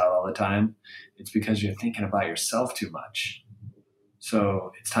stressed out all the time, it's because you're thinking about yourself too much.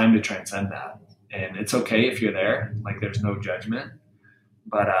 So it's time to transcend that. And it's okay if you're there, like, there's no judgment.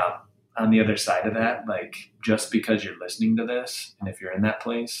 But on the other side of that, like, just because you're listening to this, and if you're in that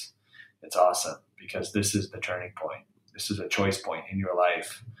place, it's awesome, because this is the turning point. This is a choice point in your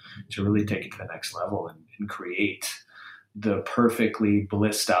life to really take it to the next level and create the perfectly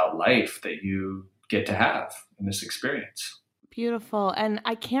blissed out life that you get to have in this experience. Beautiful. And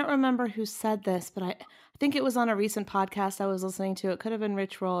I can't remember who said this, but I think it was on a recent podcast I was listening to. It could have been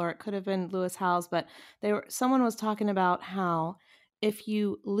Rich Roll, or it could have been Lewis Howes, but someone was talking about how if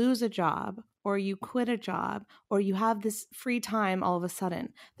you lose a job, or you quit a job, or you have this free time all of a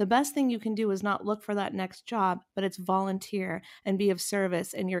sudden, the best thing you can do is not look for that next job, but it's volunteer and be of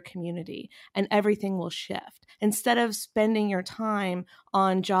service in your community, and everything will shift. Instead of spending your time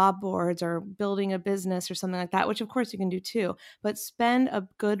on job boards or building a business or something like that, which of course you can do too, but spend a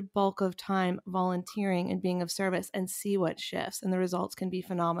good bulk of time volunteering and being of service, and see what shifts, and the results can be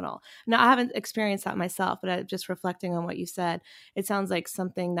phenomenal. Now, I haven't experienced that myself, but just reflecting on what you said, it sounds like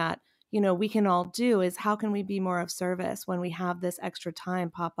something that we can all do is how can we be more of service when we have this extra time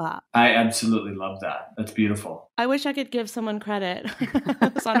pop up? I absolutely love that. That's beautiful. I wish I could give someone credit.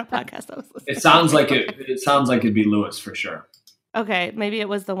 I was on a podcast I was listening It sounds like it'd be Lewis for sure. Okay, maybe it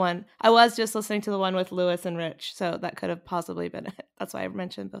was the one. I was just listening to the one with Lewis and Rich, so that could have possibly been it. That's why I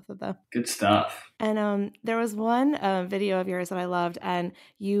mentioned both of them. Good stuff. And there was one video of yours that I loved, and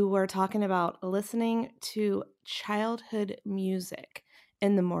you were talking about listening to childhood music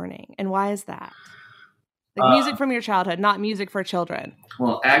in the morning. And why is that? Like music from your childhood, not music for children.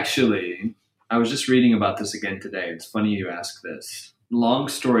 Well, actually, I was just reading about this again today. It's funny you ask this. Long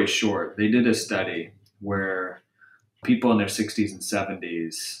story short, they did a study where people in their 60s and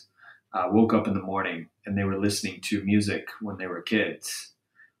 70s woke up in the morning and they were listening to music when they were kids.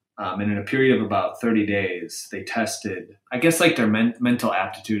 And in a period of about 30 days, they tested, I guess, like their mental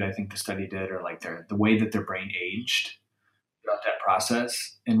aptitude, I think the study did, or like the way that their brain aged throughout that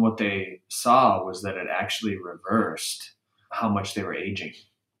process. And what they saw was that it actually reversed how much they were aging,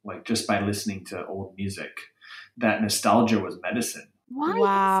 like just by listening to old music. That nostalgia was medicine. Why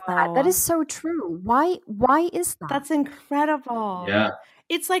Wow. is that? That is so true. Why is that? That's incredible. Yeah.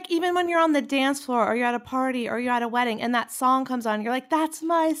 It's like even when you're on the dance floor or you're at a party or you're at a wedding and that song comes on, you're like, that's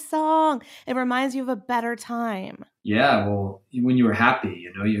my song. It reminds you of a better time. Yeah. Well, when you were happy,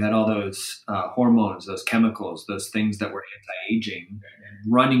 you had all those hormones, those chemicals, those things that were anti-aging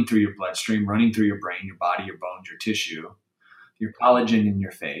running through your bloodstream, running through your brain, your body, your bones, your tissue, your collagen in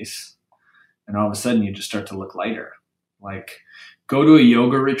your face. And all of a sudden you just start to look lighter. Like, go to a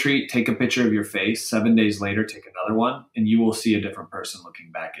yoga retreat, take a picture of your face, 7 days later, take another one, and you will see a different person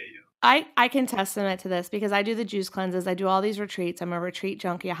looking back at you. I can testament to this because I do the juice cleanses. I do all these retreats. I'm a retreat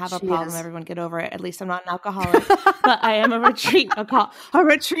junkie. I have a She problem. is. Everyone get over it. At least I'm not an alcoholic, but I am a retreat-aholic.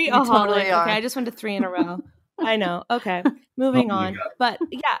 totally Okay, are. I just went to 3 in a row. I know. Okay, moving Oh, you on. got it. But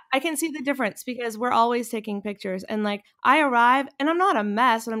yeah, I can see the difference because we're always taking pictures. And like I arrive and I'm not a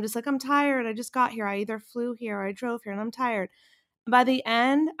mess. And I'm just like, I'm tired. I just got here. I either flew here or I drove here and I'm tired. By the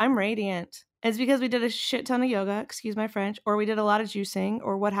end, I'm radiant. It's because we did a shit ton of yoga, excuse my French, or we did a lot of juicing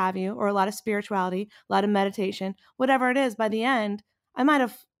or what have you, or a lot of spirituality, a lot of meditation, whatever it is. By the end, I might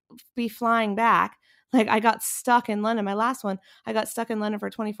have be flying back. Like I got stuck in London. My last one, I got stuck in London for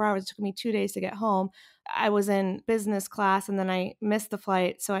 24 hours. It took me 2 days to get home. I was in business class and then I missed the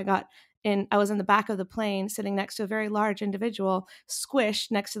flight. So I was in the back of the plane sitting next to a very large individual squished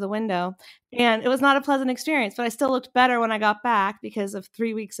next to the window. And it was not a pleasant experience, but I still looked better when I got back because of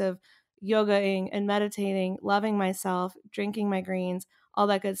 3 weeks of yogaing and meditating, loving myself, drinking my greens, all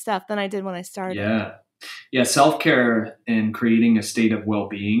that good stuff than I did when I started. Yeah. Yeah. Self-care and creating a state of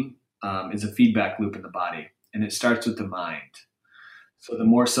well-being is a feedback loop in the body, and it starts with the mind. So the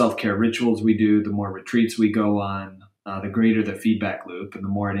more self-care rituals we do, the more retreats we go on, the greater the feedback loop and the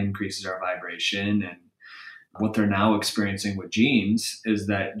more it increases our vibration. And what they're now experiencing with genes is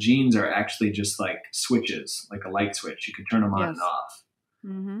that genes are actually just like switches, like a light switch. You can turn them on and off.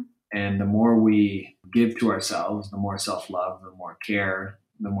 Mm-hmm. And the more we give to ourselves, the more self-love, the more care,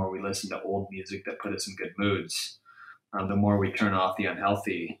 the more we listen to old music that put us in good moods, the more we turn off the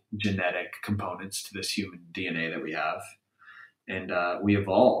unhealthy genetic components to this human DNA that we have. And we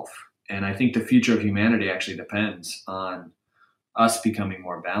evolve. And I think the future of humanity actually depends on us becoming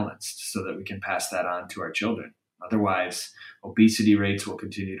more balanced so that we can pass that on to our children. Otherwise, obesity rates will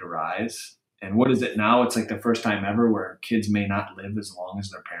continue to rise. And what is it now? It's like the first time ever where kids may not live as long as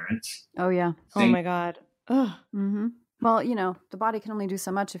their parents. Oh, yeah. Oh my God. Ugh. Mm-hmm. Well, the body can only do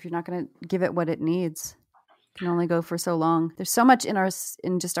so much if you're not going to give it what it needs. It can only go for so long. There's so much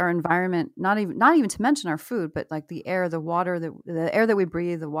in just our environment, not even to mention our food, but like the air, the water, the air that we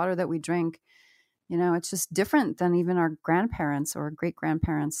breathe, the water that we drink. It's just different than even our grandparents or great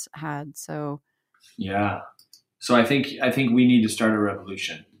grandparents had. So, yeah. So I think we need to start a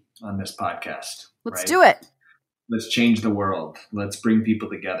revolution on this podcast. Let's do it. Let's change the world. Let's bring people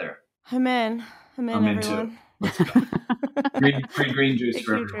together. I'm in, I'm everyone. into it. Let's go. Free green juice Thank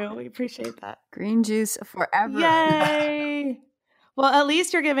for you, everyone. Drew. We appreciate that. Green juice forever. Yay! Well, at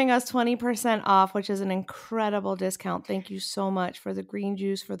least you're giving us 20% off, which is an incredible discount. Thank you so much for the green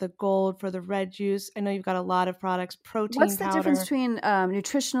juice, for the gold, for the red juice. I know you've got a lot of products, protein What's the powder. difference between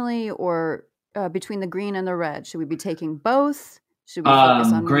nutritionally or between the green and the red? Should we be taking both? Should we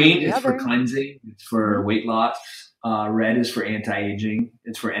focus on green one or is the for other? cleansing. It's for weight loss. Red is for anti-aging.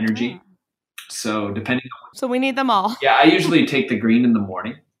 It's for energy. So depending on So we need them all. Yeah, I usually take the green in the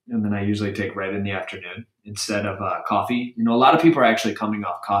morning, and then I usually take red in the afternoon instead of coffee. A lot of people are actually coming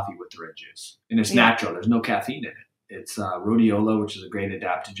off coffee with the red juice, and it's natural. There's no caffeine in it. It's rhodiola, which is a great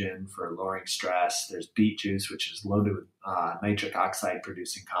adaptogen for lowering stress. There's beet juice, which is loaded with nitric oxide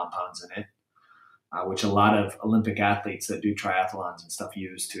producing compounds in it, which a lot of Olympic athletes that do triathlons and stuff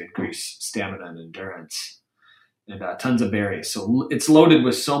use to increase stamina and endurance. And tons of berries. So it's loaded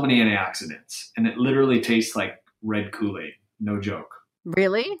with so many antioxidants, and it literally tastes like red Kool-Aid. No joke.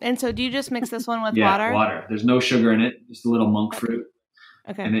 Really? And so do you just mix this one with Yeah, water? water. There's no sugar in it. Just a little monk fruit.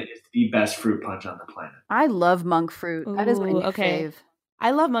 Okay. And it's the best fruit punch on the planet. I love monk fruit. That is my Ooh, new okay. fave.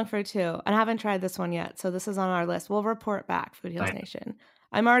 I love monk fruit too, and I haven't tried this one yet. So this is on our list. We'll report back, Food Heals Nation.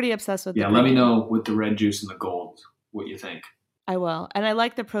 I'm already obsessed with Yeah, let me know with the red juice and the gold what you think. I will. And I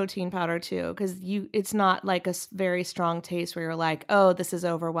like the protein powder too, because it's not like a very strong taste where you're like, oh, this is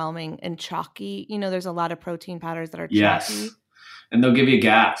overwhelming and chalky. You know, there's a lot of protein powders that are chalky. Yes. And they'll give you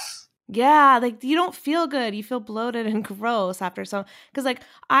gas. Yeah, like you don't feel good. You feel bloated and gross after some, because like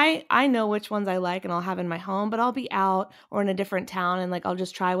I know which ones I like and I'll have in my home, but I'll be out or in a different town and like I'll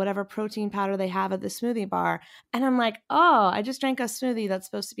just try whatever protein powder they have at the smoothie bar. And I'm like, oh, I just drank a smoothie that's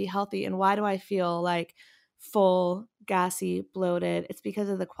supposed to be healthy. And why do I feel like full, gassy, bloated? It's because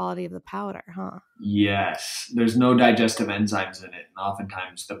of the quality of the powder, huh? Yes. There's no digestive enzymes in it. And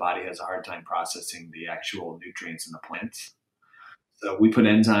oftentimes the body has a hard time processing the actual nutrients in the plants. So we put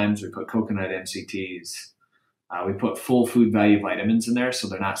enzymes, we put coconut MCTs, we put full food value vitamins in there, so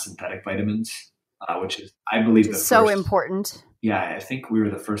they're not synthetic vitamins, which is, I believe, Which is so important. Yeah, I think we were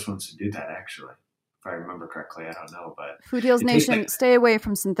the first ones to do that, actually. If I remember correctly, I don't know, but Food Heals Nation, stay away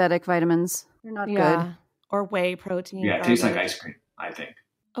from synthetic vitamins. They're not good. Or whey protein. Yeah, it tastes like ice cream, I think.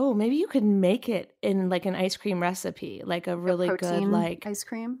 Oh, maybe you could make it in like an ice cream recipe, like a really good like ice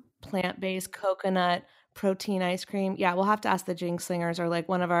cream, plant-based coconut protein ice cream. Yeah, we'll have to ask the Jinx Slingers or like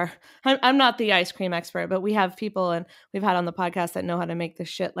one of our, I'm not the ice cream expert, but we have people and we've had on the podcast that know how to make the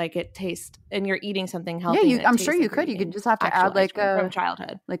shit like it tastes and you're eating something healthy. Yeah, I'm sure you could. You could just have to add like from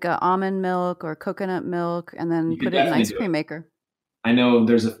childhood, like a almond milk or coconut milk and then put it in an ice cream maker. I know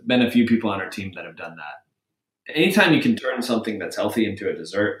there's been a few people on our team that have done that. Anytime you can turn something that's healthy into a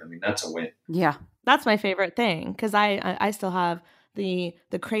dessert, I mean, that's a win. Yeah. That's my favorite thing because I still have the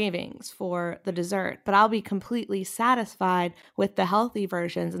cravings for the dessert, but I'll be completely satisfied with the healthy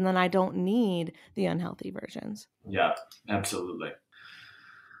versions and then I don't need the unhealthy versions. Yeah, absolutely.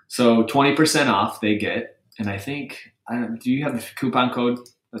 So 20% off they get. And I think, do you have the coupon code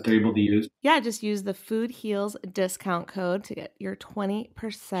that they're able to use? Yeah, just use the Food Heals discount code to get your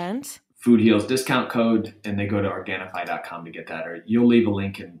 20%. Food Heals discount code, and they go to Organifi.com to get that. Or you'll leave a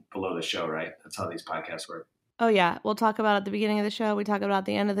link below the show, right? That's how these podcasts work. Oh, yeah. We'll talk about it at the beginning of the show. We talk about it at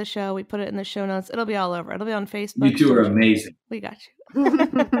the end of the show. We put it in the show notes. It'll be all over. It'll be on Facebook. You two are amazing. We got you.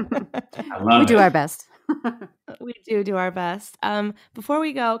 I love it. We do our best. We do our best. Before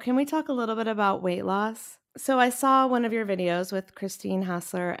we go, can we talk a little bit about weight loss? So I saw one of your videos with Christine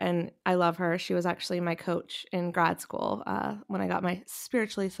Hassler, and I love her. She was actually my coach in grad school when I got my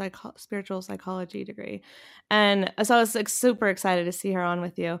spiritual psychology degree. And so I was like, super excited to see her on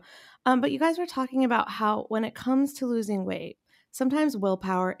with you. But you guys were talking about how when it comes to losing weight, sometimes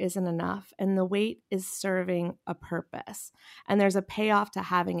willpower isn't enough and the weight is serving a purpose and there's a payoff to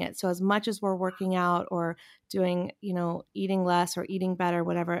having it. So as much as we're working out or doing, eating less or eating better,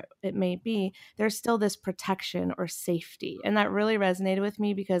 whatever it may be, there's still this protection or safety. And that really resonated with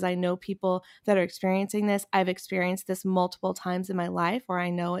me because I know people that are experiencing this. I've experienced this multiple times in my life where I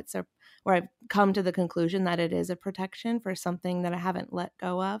know where I've come to the conclusion that it is a protection for something that I haven't let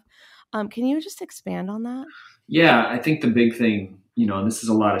go of. Can you just expand on that? Yeah, I think the big thing, and this is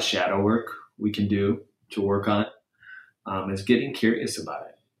a lot of shadow work we can do to work on it, is getting curious about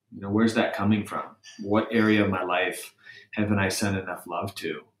it. Where's that coming from? What area of my life haven't I sent enough love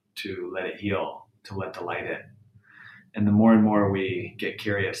to let it heal, to let the light in? And the more and more we get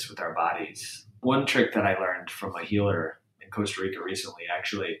curious with our bodies. One trick that I learned from a healer in Costa Rica recently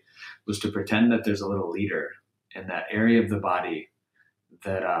actually was to pretend that there's a little leader in that area of the body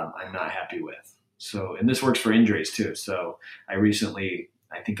that I'm not happy with. So, and this works for injuries too. So I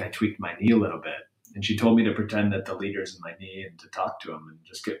think I tweaked my knee a little bit and she told me to pretend that the leader's in my knee and to talk to him and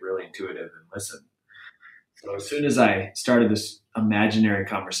just get really intuitive and listen. So as soon as I started this imaginary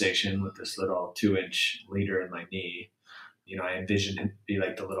conversation with this little 2-inch leader in my knee, I envisioned him to be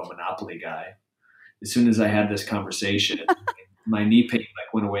like the little Monopoly guy. As soon as I had this conversation, my knee pain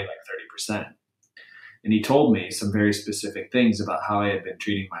went away 30%. And he told me some very specific things about how I had been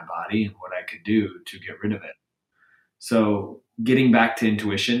treating my body and what I could do to get rid of it. So getting back to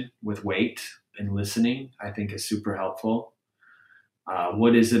intuition with weight and listening, I think is super helpful.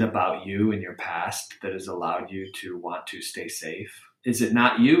 What is it about you in your past that has allowed you to want to stay safe? is it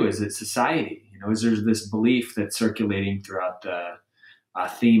not you? Is it society? Is there this belief that's circulating throughout the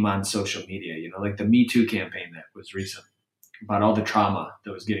theme on social media, like the Me Too campaign that was recent about all the trauma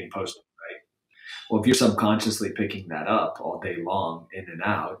that was getting posted, right? Well, if you're subconsciously picking that up all day long, in and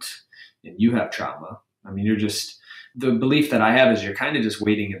out, and you have trauma, the belief that I have is you're kind of just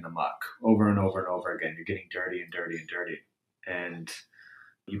wading in the muck over and over and over again. You're getting dirty and dirty and dirty. And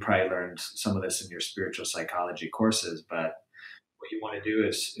you probably learned some of this in your spiritual psychology courses, but what you want to do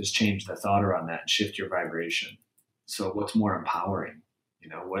is change the thought around that and shift your vibration. So what's more empowering?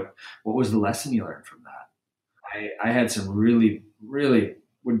 What was the lesson you learned from that? I had some really, really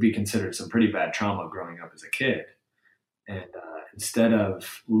would be considered some pretty bad trauma growing up as a kid. And instead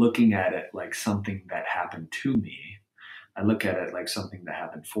of looking at it like something that happened to me, I look at it like something that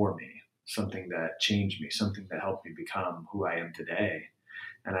happened for me, something that changed me, something that helped me become who I am today.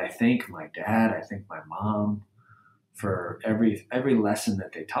 And I thank my dad, I thank my mom for every lesson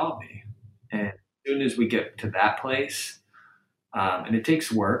that they taught me. And as soon as we get to that place, and it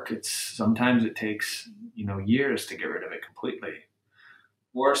takes work, sometimes it takes, years to get rid of it completely.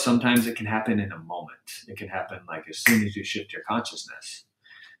 Or sometimes it can happen in a moment. It can happen like as soon as you shift your consciousness.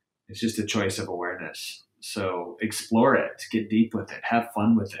 It's just a choice of awareness. So explore it, get deep with it, have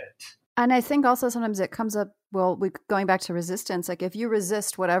fun with it. And I think also sometimes it comes up, going back to resistance, like if you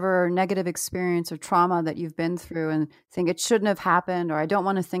resist whatever negative experience or trauma that you've been through and think it shouldn't have happened, or I don't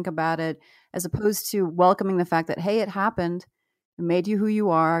want to think about it, as opposed to welcoming the fact that, hey, it happened, it made you who you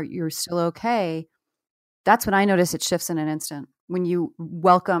are, you're still okay. That's when I notice it shifts in an instant, when you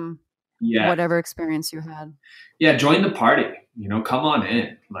welcome whatever experience you had. Yeah, join the party. Come on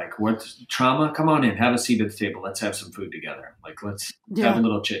in. Like, what's trauma? Come on in. Have a seat at the table. Let's have some food together. Like, let's have a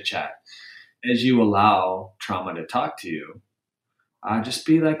little chit chat. As you allow trauma to talk to you, just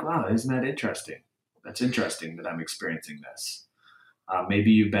be like, wow, isn't that interesting? That's interesting that I'm experiencing this.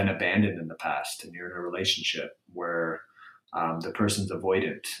 Maybe you've been abandoned in the past and you're in a relationship where the person's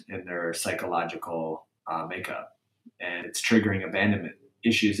avoidant in their psychological makeup, and it's triggering abandonment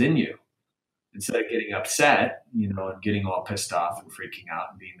issues in you. Instead of getting upset, and getting all pissed off and freaking out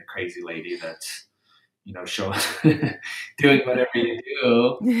and being the crazy lady that's, doing whatever you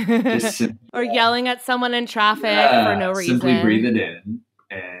do. Or yelling at someone in traffic for no reason. Simply breathe it in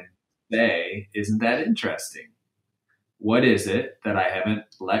and say, isn't that interesting? What is it that I haven't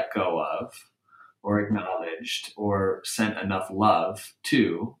let go of or acknowledged or sent enough love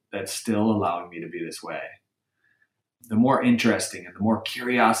to that's still allowing me to be this way? The more interesting and the more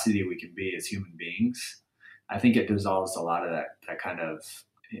curiosity we can be as human beings, I think it dissolves a lot of that kind of,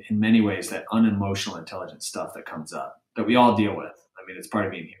 in many ways, that unemotional intelligence stuff that comes up that we all deal with. It's part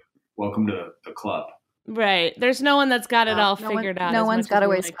of being human. Welcome to the club. Right. There's no one that's got it all figured out. No one's got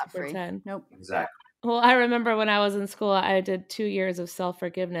away scot-free. Nope. Exactly. Well, I remember when I was in school, I did 2 years of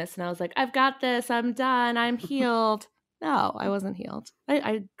self-forgiveness and I was like, I've got this. I'm done. I'm healed. No, I wasn't healed.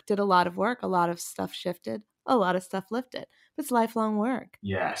 I did a lot of work. A lot of stuff shifted. A lot of stuff lifted. It's lifelong work.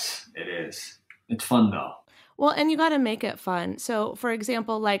 Yes, it is. It's fun though. Well, and you got to make it fun. So, for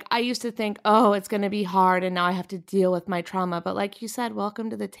example, like I used to think, oh, it's going to be hard and now I have to deal with my trauma. But like you said, welcome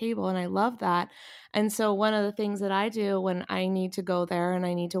to the table. And I love that. And so one of the things that I do when I need to go there and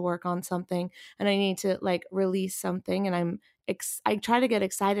I need to work on something and I need to like release something and I try to get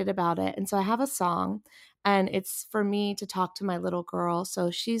excited about it. And so I have a song and it's for me to talk to my little girl.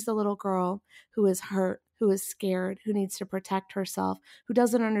 So she's the little girl who is hurt, who is scared, who needs to protect herself, who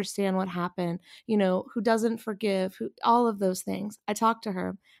doesn't understand what happened, who doesn't forgive, all of those things. I talk to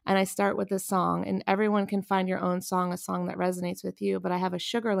her and I start with this song, and everyone can find your own song, a song that resonates with you. But I have a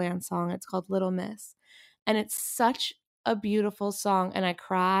Sugarland song. It's called Little Miss. And it's such a beautiful song. And I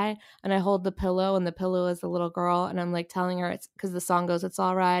cry and I hold the pillow, and the pillow is the little girl. And I'm like telling her, it's because the song goes, it's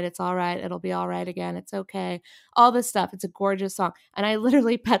all right. It'll be all right again. It's okay. All this stuff. It's a gorgeous song. And I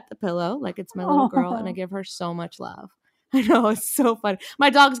literally pet the pillow like it's my little girl, and I give her so much love. I know, it's so funny. My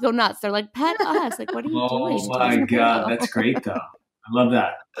dogs go nuts. They're like, pet us. Like, what are you doing? Oh my God. That's great though. I love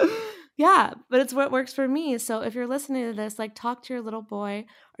that. Yeah, but it's what works for me. So if you're listening to this, like talk to your little boy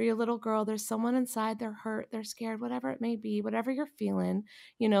or your little girl. There's someone inside. They're hurt. They're scared, whatever it may be, whatever you're feeling,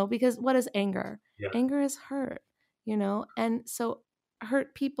 because what is anger? Yeah. Anger is hurt, and so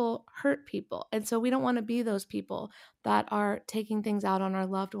hurt people. And so we don't want to be those people that are taking things out on our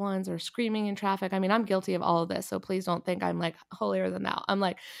loved ones or screaming in traffic. I'm guilty of all of this. So please don't think I'm like holier than thou. I'm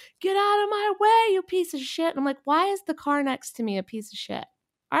like, get out of my way, you piece of shit. And I'm like, why is the car next to me a piece of shit?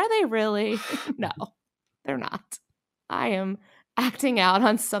 Are they really? No, they're not. I am acting out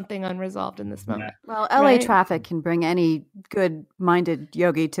on something unresolved in this moment. Well, LA traffic can bring any good-minded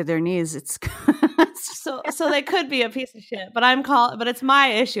yogi to their knees. It's So they could be a piece of shit, but it's my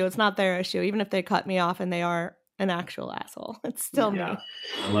issue. It's not their issue. Even if they cut me off and they are an actual asshole, it's still me. I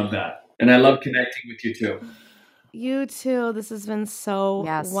love that. And I love connecting with you too. You too. This has been so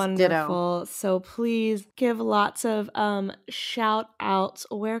wonderful. Ditto. So please give lots of shout outs.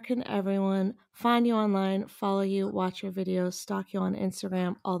 Where can everyone find you online, follow you, watch your videos, stalk you on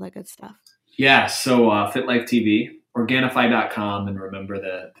Instagram, all that good stuff? Yeah. So FitLife TV, Organifi.com, and remember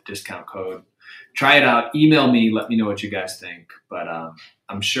the discount code. Try it out. Email me. Let me know what you guys think. But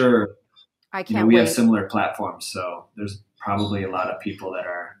I'm sure I can't we wait. have similar platforms. So there's probably a lot of people that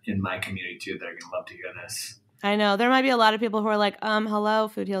are in my community too that are going to love to hear this. I know. There might be a lot of people who are like, hello,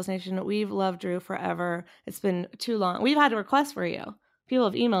 Food Heals Nation. We've loved Drew forever. It's been too long. We've had requests for you. People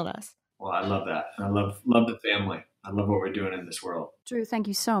have emailed us. Well, I love that. I love the family. I love what we're doing in this world. Drew, thank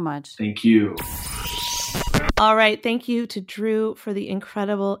you so much. Thank you. All right. Thank you to Drew for the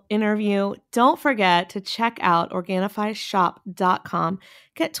incredible interview. Don't forget to check out OrganifiShop.com.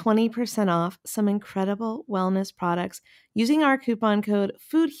 Get 20% off some incredible wellness products using our coupon code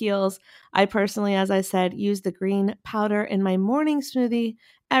FOODHEALS. I personally, as I said, use the green powder in my morning smoothie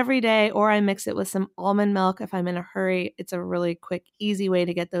every day, or I mix it with some almond milk if I'm in a hurry. It's a really quick, easy way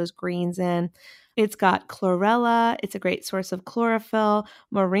to get those greens in. It's got chlorella. It's a great source of chlorophyll.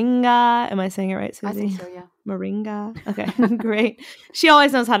 Moringa. Am I saying it right, Susie? I think so, yeah. Moringa. Okay, great. She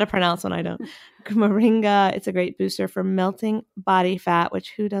always knows how to pronounce when I don't. Moringa. It's a great booster for melting body fat,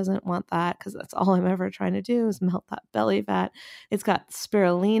 which who doesn't want that? Because that's all I'm ever trying to do is melt that belly fat. It's got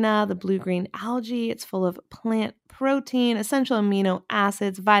spirulina, the blue-green algae. It's full of plant protein, essential amino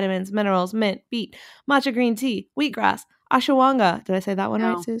acids, vitamins, minerals, mint, beet, matcha green tea, wheatgrass, ashwagandha. Did I say that one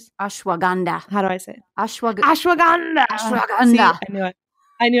right, Suze? Ashwagandha. How do I say it? Ashwagandha. Ashwagandha. See, I knew it.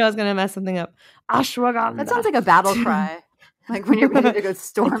 I knew I was going to mess something up. Ashwagandha. That sounds like a battle cry. Like when you're ready to go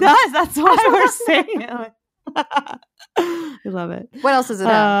storm. It does. That's why we're saying it. I love it. What else is it?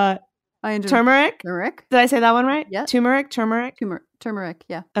 I enjoy turmeric. Turmeric. Did I say that one right? Yeah. Turmeric. Turmeric.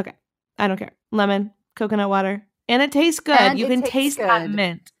 Yeah. Okay. I don't care. Lemon, coconut water, and it tastes good. And you can taste that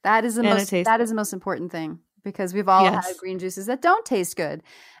mint. That is the most important thing because we've all had green juices that don't taste good.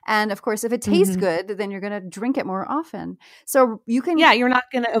 And of course, if it tastes good, then you're going to drink it more often. So you can. Yeah, you're not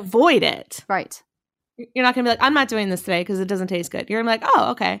going to avoid it. Right. You're not going to be like, I'm not doing this today because it doesn't taste good. You're going to be like, oh,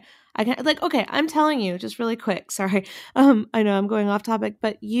 okay. I can okay, I'm telling you just really quick. Sorry. I know I'm going off topic,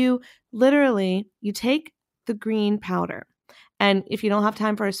 but you take the green powder. And if you don't have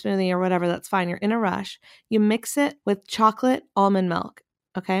time for a smoothie or whatever, that's fine. You're in a rush. You mix it with chocolate almond milk.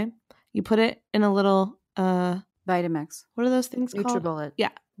 Okay. You put it in a little, Vitamix. What are those things called? NutriBullet. Yeah.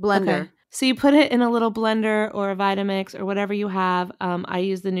 Blender. Okay. So you put it in a little blender or a Vitamix or whatever you have. I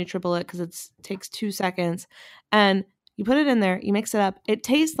use the NutriBullet because it takes 2 seconds. And you put it in there. You mix it up. It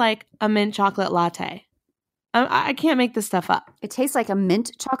tastes like a mint chocolate latte. I can't make this stuff up. It tastes like a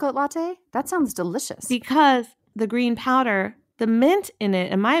mint chocolate latte? That sounds delicious. Because the green powder, the mint in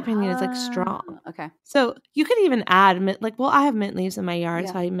it, in my opinion, is like strong. Okay. So you could even add mint, I have mint leaves in my yard,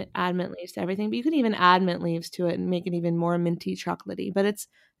 so I add mint leaves to everything. But you could even add mint leaves to it and make it even more minty chocolatey. But it's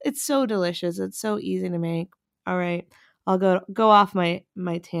so delicious. It's so easy to make. All right, I'll go off my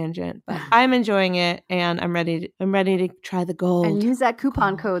tangent, but I'm enjoying it, and I'm ready to try the gold. And use that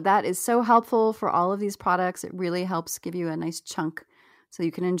coupon code. That is so helpful for all of these products. It really helps give you a nice chunk. So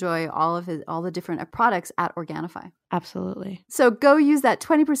you can enjoy all the different products at Organifi. Absolutely. So go use that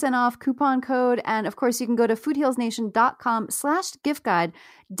 20% off coupon code. And of course, you can go to foodhealsnation.com/gift guide.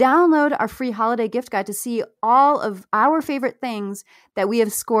 Download our free holiday gift guide to see all of our favorite things that we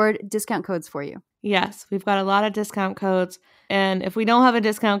have scored discount codes for you. Yes, we've got a lot of discount codes. And if we don't have a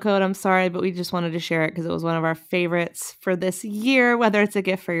discount code, I'm sorry, but we just wanted to share it because it was one of our favorites for this year, whether it's a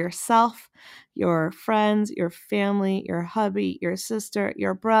gift for yourself, your friends, your family, your hubby, your sister,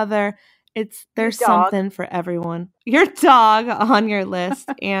 your brother. There's something for everyone. Your dog on your list.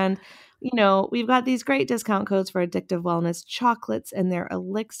 And, we've got these great discount codes for Addictive Wellness chocolates and their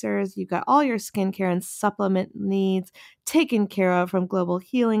elixirs. You've got all your skincare and supplement needs taken care of from Global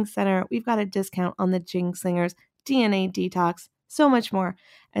Healing Center. We've got a discount on the Jing Slingers DNA Detox, so much more.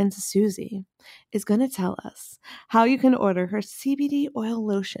 And Susie is going to tell us how you can order her CBD oil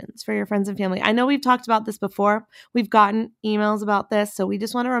lotions for your friends and family. I know we've talked about this before. We've gotten emails about this. So we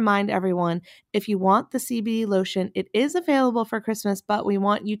just want to remind everyone, if you want the CBD lotion, it is available for Christmas, but we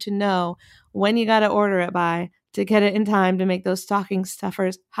want you to know when you got to order it by to get it in time to make those stocking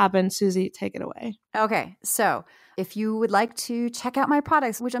stuffers happen. Susie, take it away. Okay, so if you would like to check out my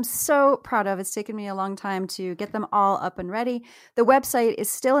products, which I'm so proud of, it's taken me a long time to get them all up and ready. The website is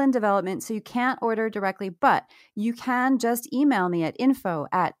still in development, so you can't order directly, but you can just email me at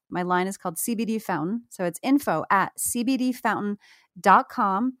my line is called CBD Fountain. So it's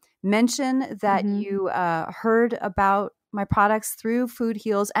info@cbdfountain.com. Mention that you heard about my products through Food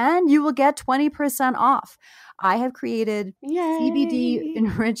Heals, and you will get 20% off. I have created CBD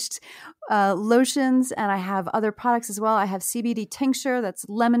enriched lotions, and I have other products as well. I have CBD tincture that's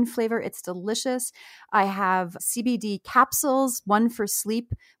lemon flavor. It's delicious. I have CBD capsules, one for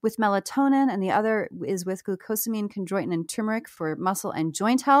sleep with melatonin, and the other is with glucosamine, chondroitin, and turmeric for muscle and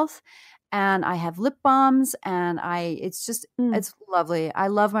joint health. And I have lip balms, and it's lovely. I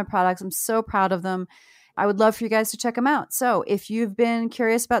love my products. I'm so proud of them. I would love for you guys to check them out. So if you've been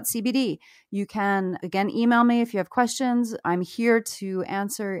curious about CBD, you can, again, email me if you have questions. I'm here to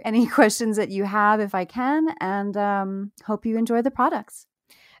answer any questions that you have if I can, and hope you enjoy the products.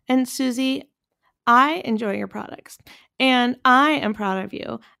 And Susie, I enjoy your products, and I am proud of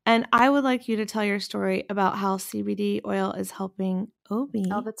you. And I would like you to tell your story about how CBD oil is helping Obi.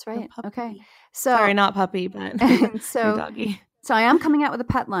 Oh, that's right. Okay. So, sorry, not puppy, but your doggy. So I am coming out with a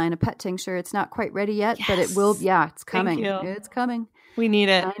pet line, a pet tincture. It's not quite ready yet, but it will. Yeah, it's coming. Thank you. It's coming. We need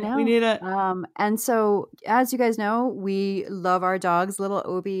it. I know. We need it. And so, as you guys know, we love our dogs. Little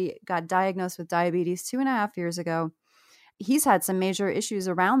Obi got diagnosed with diabetes 2.5 years ago. He's had some major issues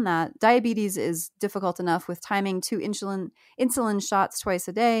around that. Diabetes is difficult enough with timing 2 insulin shots twice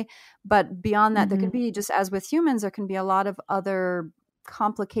a day. But beyond that, there can be, just as with humans, there can be a lot of other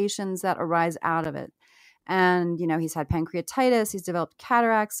complications that arise out of it. And, he's had pancreatitis, he's developed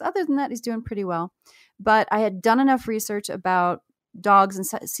cataracts. Other than that, he's doing pretty well. But I had done enough research about dogs and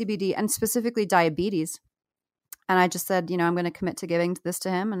CBD, and specifically diabetes. And I just said, I'm going to commit to giving this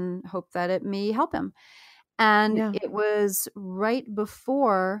to him and hope that it may help him. And it was right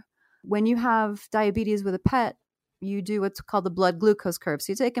before, when you have diabetes with a pet, you do what's called the blood glucose curve.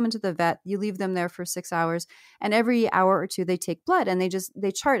 So you take them into the vet, you leave them there for 6 hours, and every hour or two they take blood, and they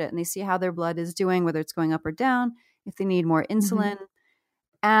chart it, and they see how their blood is doing, whether it's going up or down, if they need more insulin.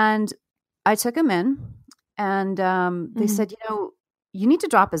 And I took him in, and they said, you need to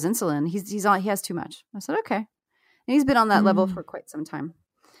drop his insulin. He has too much. I said, okay. And he's been on that level for quite some time.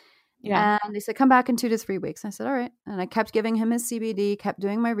 Yeah. And they said, come back in 2 to 3 weeks. I said, all right. And I kept giving him his CBD, kept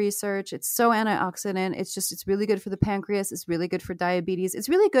doing my research. It's so antioxidant. It's really good for the pancreas. It's really good for diabetes. It's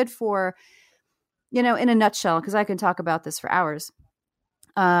really good for, in a nutshell, because I can talk about this for hours.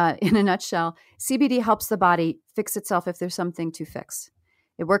 In a nutshell, CBD helps the body fix itself if there's something to fix.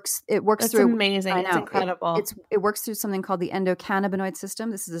 It works That's through. Amazing. It's incredible. It works through something called the endocannabinoid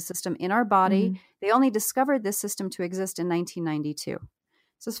system. This is a system in our body. They only discovered this system to exist in 1992.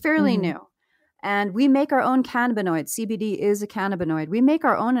 So it's fairly new. And we make our own cannabinoids. CBD is a cannabinoid. We make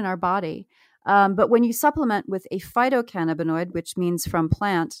our own in our body. But when you supplement with a phytocannabinoid, which means from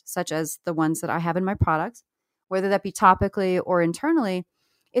plant, such as the ones that I have in my products, whether that be topically or internally,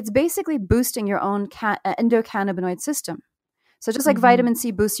 it's basically boosting your own endocannabinoid system. So just like vitamin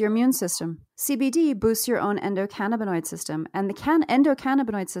C boosts your immune system, CBD boosts your own endocannabinoid system. And the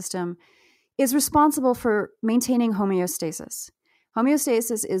endocannabinoid system is responsible for maintaining homeostasis.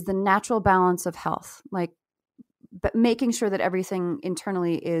 Homeostasis is the natural balance of health, but making sure that everything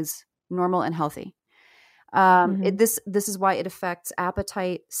internally is normal and healthy. This is why it affects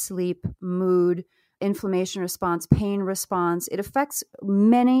appetite, sleep, mood, inflammation response, pain response. It affects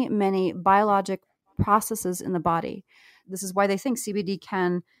many, many biologic processes in the body. This is why they think CBD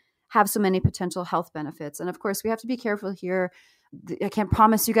can have so many potential health benefits. And of course, we have to be careful here. I can't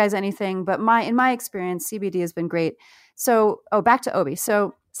promise you guys anything, but in my experience, CBD has been great. So, back to Obi.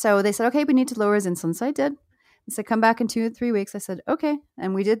 So they said, okay, we need to lower his insulin. So I did. They said, come back in 2 to 3 weeks. I said, okay.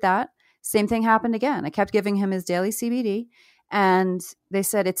 And we did that. Same thing happened again. I kept giving him his daily CBD, and they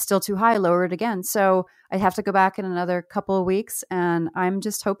said, it's still too high, lower it again. So I have to go back in another couple of weeks, and I'm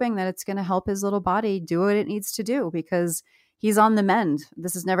just hoping that it's going to help his little body do what it needs to do, because he's on the mend.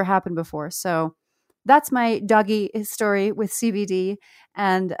 This has never happened before. So that's my doggy story with CBD.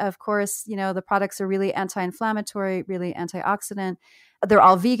 And of course, the products are really anti-inflammatory, really antioxidant. They're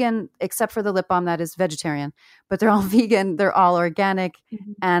all vegan, except for the lip balm that is vegetarian, but they're all vegan. They're all organic,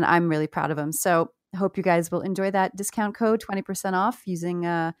 and I'm really proud of them. So I hope you guys will enjoy that discount code, 20% off, using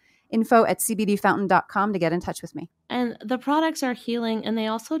info@cbdfountain.com to get in touch with me. And the products are healing, and they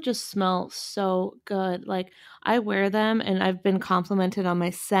also just smell so good. I wear them, and I've been complimented on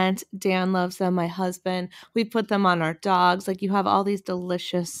my scent. Dan loves them, my husband. We put them on our dogs. You have all these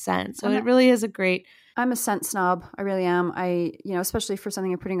delicious scents. So it really is a great I'm a scent snob. I really am. Especially for something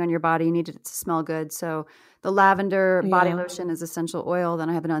you're putting on your body, you need it to smell good. So the lavender body lotion is essential oil. Then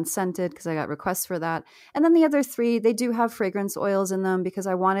I have an unscented because I got requests for that. And then the other three, they do have fragrance oils in them because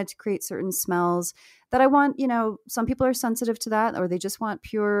I wanted to create certain smells that I want. Some people are sensitive to that, or they just want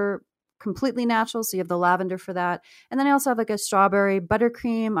pure, completely natural. So you have the lavender for that. And then I also have like a strawberry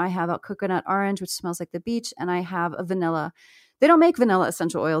buttercream. I have a coconut orange, which smells like the beach. And I have a vanilla. They don't make vanilla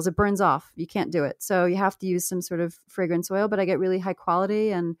essential oils. It burns off. You can't do it. So you have to use some sort of fragrance oil, but I get really high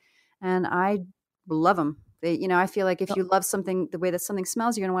quality and I love them. I feel like if you love something, the way that something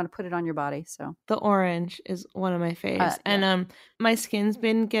smells, you're going to want to put it on your body. So the orange is one of my faves. And my skin's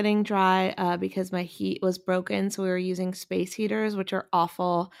been getting dry because my heat was broken. So we were using space heaters, which are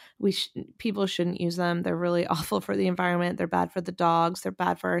awful. People shouldn't use them. They're really awful for the environment. They're bad for the dogs. They're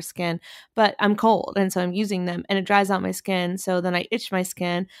bad for our skin. But I'm cold, and so I'm using them, and it dries out my skin. So then I itch my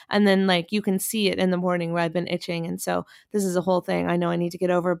skin, and then like you can see it in the morning where I've been itching. And so this is a whole thing I know I need to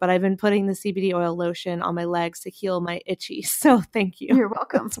get over. But I've been putting the CBD oil lotion on my legs to heal my itchy. So thank you. You're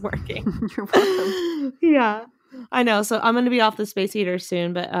welcome. It's working. You're welcome. Yeah, I know. So I'm going to be off the space heater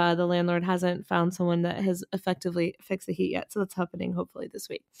soon, but the landlord hasn't found someone that has effectively fixed the heat yet. So that's happening hopefully this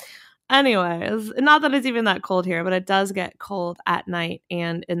week. Anyways, not that it's even that cold here, but it does get cold at night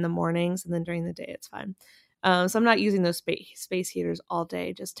and in the mornings, and then during the day it's fine. So I'm not using those space heaters all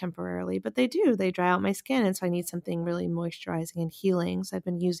day, just temporarily, but they dry out my skin. And so I need something really moisturizing and healing. So I've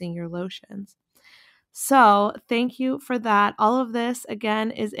been using your lotions. So thank you for that. All of this,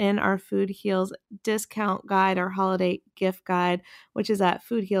 again, is in our Food Heals discount guide, our holiday gift guide, which is at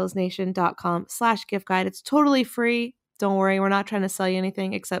foodhealsnation.com/gift guide. It's totally free. Don't worry. We're not trying to sell you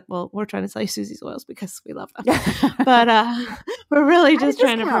anything except, we're trying to sell you Susie's oils because we love them. But we're really just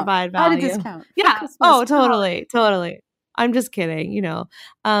trying to provide value. At a discount. Yeah. Oh, totally. I'm just kidding,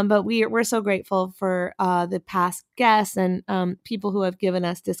 but we're so grateful for the past guests and people who have given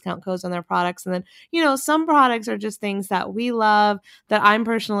us discount codes on their products. And then, some products are just things that we love that I'm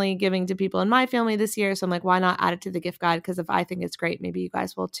personally giving to people in my family this year. So I'm like, why not add it to the gift guide? Because if I think it's great, maybe you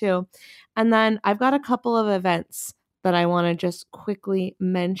guys will too. And then I've got a couple of events that I want to just quickly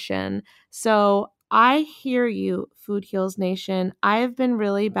mention. So I hear you, Food Heals Nation. I've been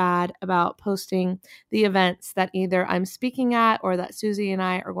really bad about posting the events that either I'm speaking at or that Susie and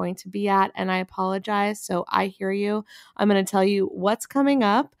I are going to be at, and I apologize. So I hear you. I'm going to tell you what's coming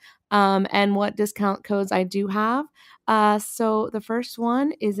up and what discount codes I do have. So the first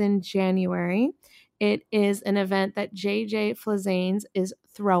one is in January. It is an event that JJ Flazanes is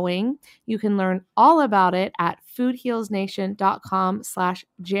throwing. You can learn all about it at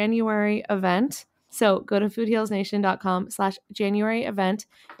foodhealsnation.com/January event. So go to foodhealsnation.com/January event.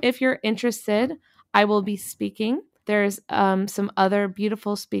 If you're interested, I will be speaking. There's some other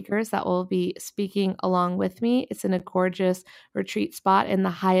beautiful speakers that will be speaking along with me. It's in a gorgeous retreat spot in the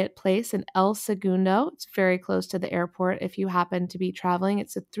Hyatt Place in El Segundo. It's very close to the airport if you happen to be traveling.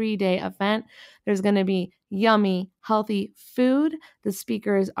 It's a 3-day event. There's going to be yummy, healthy food. The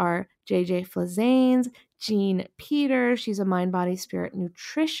speakers are JJ Flazanes, Jean Peters. She's a mind, body, spirit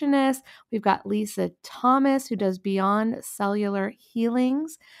nutritionist. We've got Lisa Thomas, who does Beyond Cellular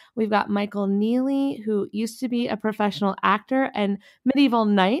Healings. We've got Michael Neely, who used to be a professional actor and medieval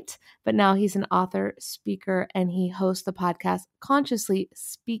knight, but now he's an author, speaker, and he hosts the podcast Consciously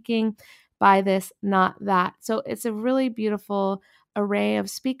Speaking, By This, Not That. So it's a really beautiful array of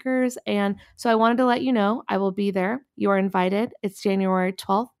speakers. And so I wanted to let you know I will be there. You are invited. It's January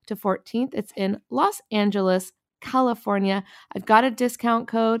 12th to 14th. It's in Los Angeles, California. I've got a discount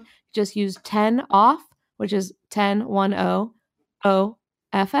code. Just use 10 off, which is 10OFF.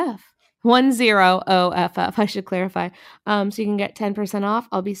 10OFF, I should clarify. So you can get 10% off.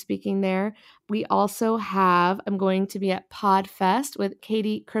 I'll be speaking there. We also I'm going to be at PodFest with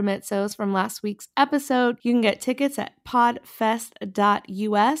Katie Kremitzos from last week's episode. You can get tickets at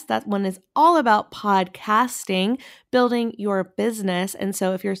podfest.us. That one is all about podcasting, building your business. And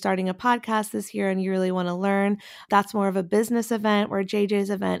so if you're starting a podcast this year and you really want to learn, that's more of a business event, where JJ's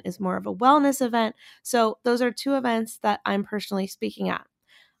event is more of a wellness event. So those are 2 events that I'm personally speaking at.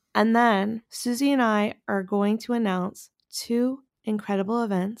 And then Susie and I are going to announce 2 incredible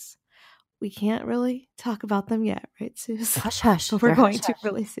events. We can't really talk about them yet, right, Suze? Hush, hush. But we're going to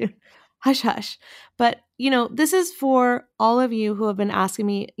really soon. Hush, hush. But, this is for all of you who have been asking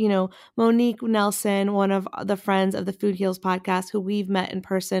me, Monique Nelson, one of the friends of the Food Heals podcast who we've met in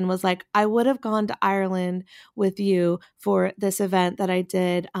person, was like, I would have gone to Ireland with you for this event that I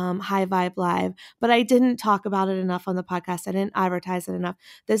did, High Vibe Live, but I didn't talk about it enough on the podcast. I didn't advertise it enough.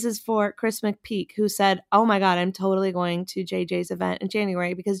 This is for Chris McPeak, who said, oh my God, I'm totally going to JJ's event in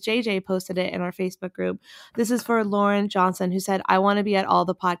January because JJ posted it in our Facebook group. This is for Lauren Johnson, who said, I want to be at all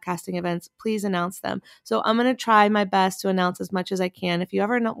the podcasting events. Please announce them. So I'm going to try my best to announce as much as I can. If you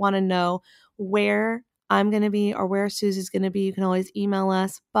ever want to know where I'm going to be or where Susie's going to be, you can always email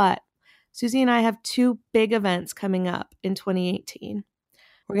us. But Susie and I have 2 big events coming up in 2018.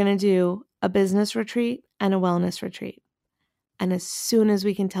 We're going to do a business retreat and a wellness retreat. And as soon as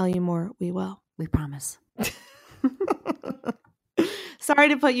we can tell you more, we will. We promise. Sorry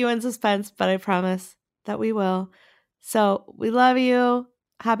to put you in suspense, but I promise that we will. So we love you.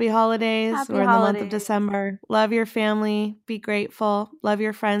 Happy holidays. We're in the month of December. Love your family. Be grateful. Love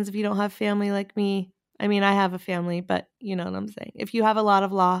your friends if you don't have family like me. I mean, I have a family, but you know what I'm saying. If you have a lot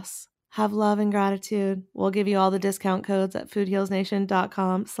of loss, have love and gratitude. We'll give you all the discount codes at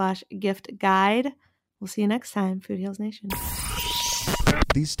foodhealsnation.com/gift guide. We'll see you next time, Food Heals Nation.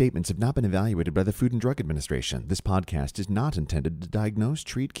 These statements have not been evaluated by the Food and Drug Administration. This podcast is not intended to diagnose,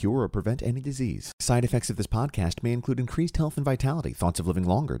 treat, cure, or prevent any disease. Side effects of this podcast may include increased health and vitality, thoughts of living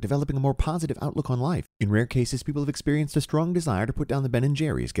longer, developing a more positive outlook on life. In rare cases, people have experienced a strong desire to put down the Ben &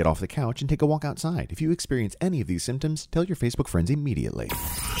 Jerry's, get off the couch, and take a walk outside. If you experience any of these symptoms, tell your Facebook friends immediately.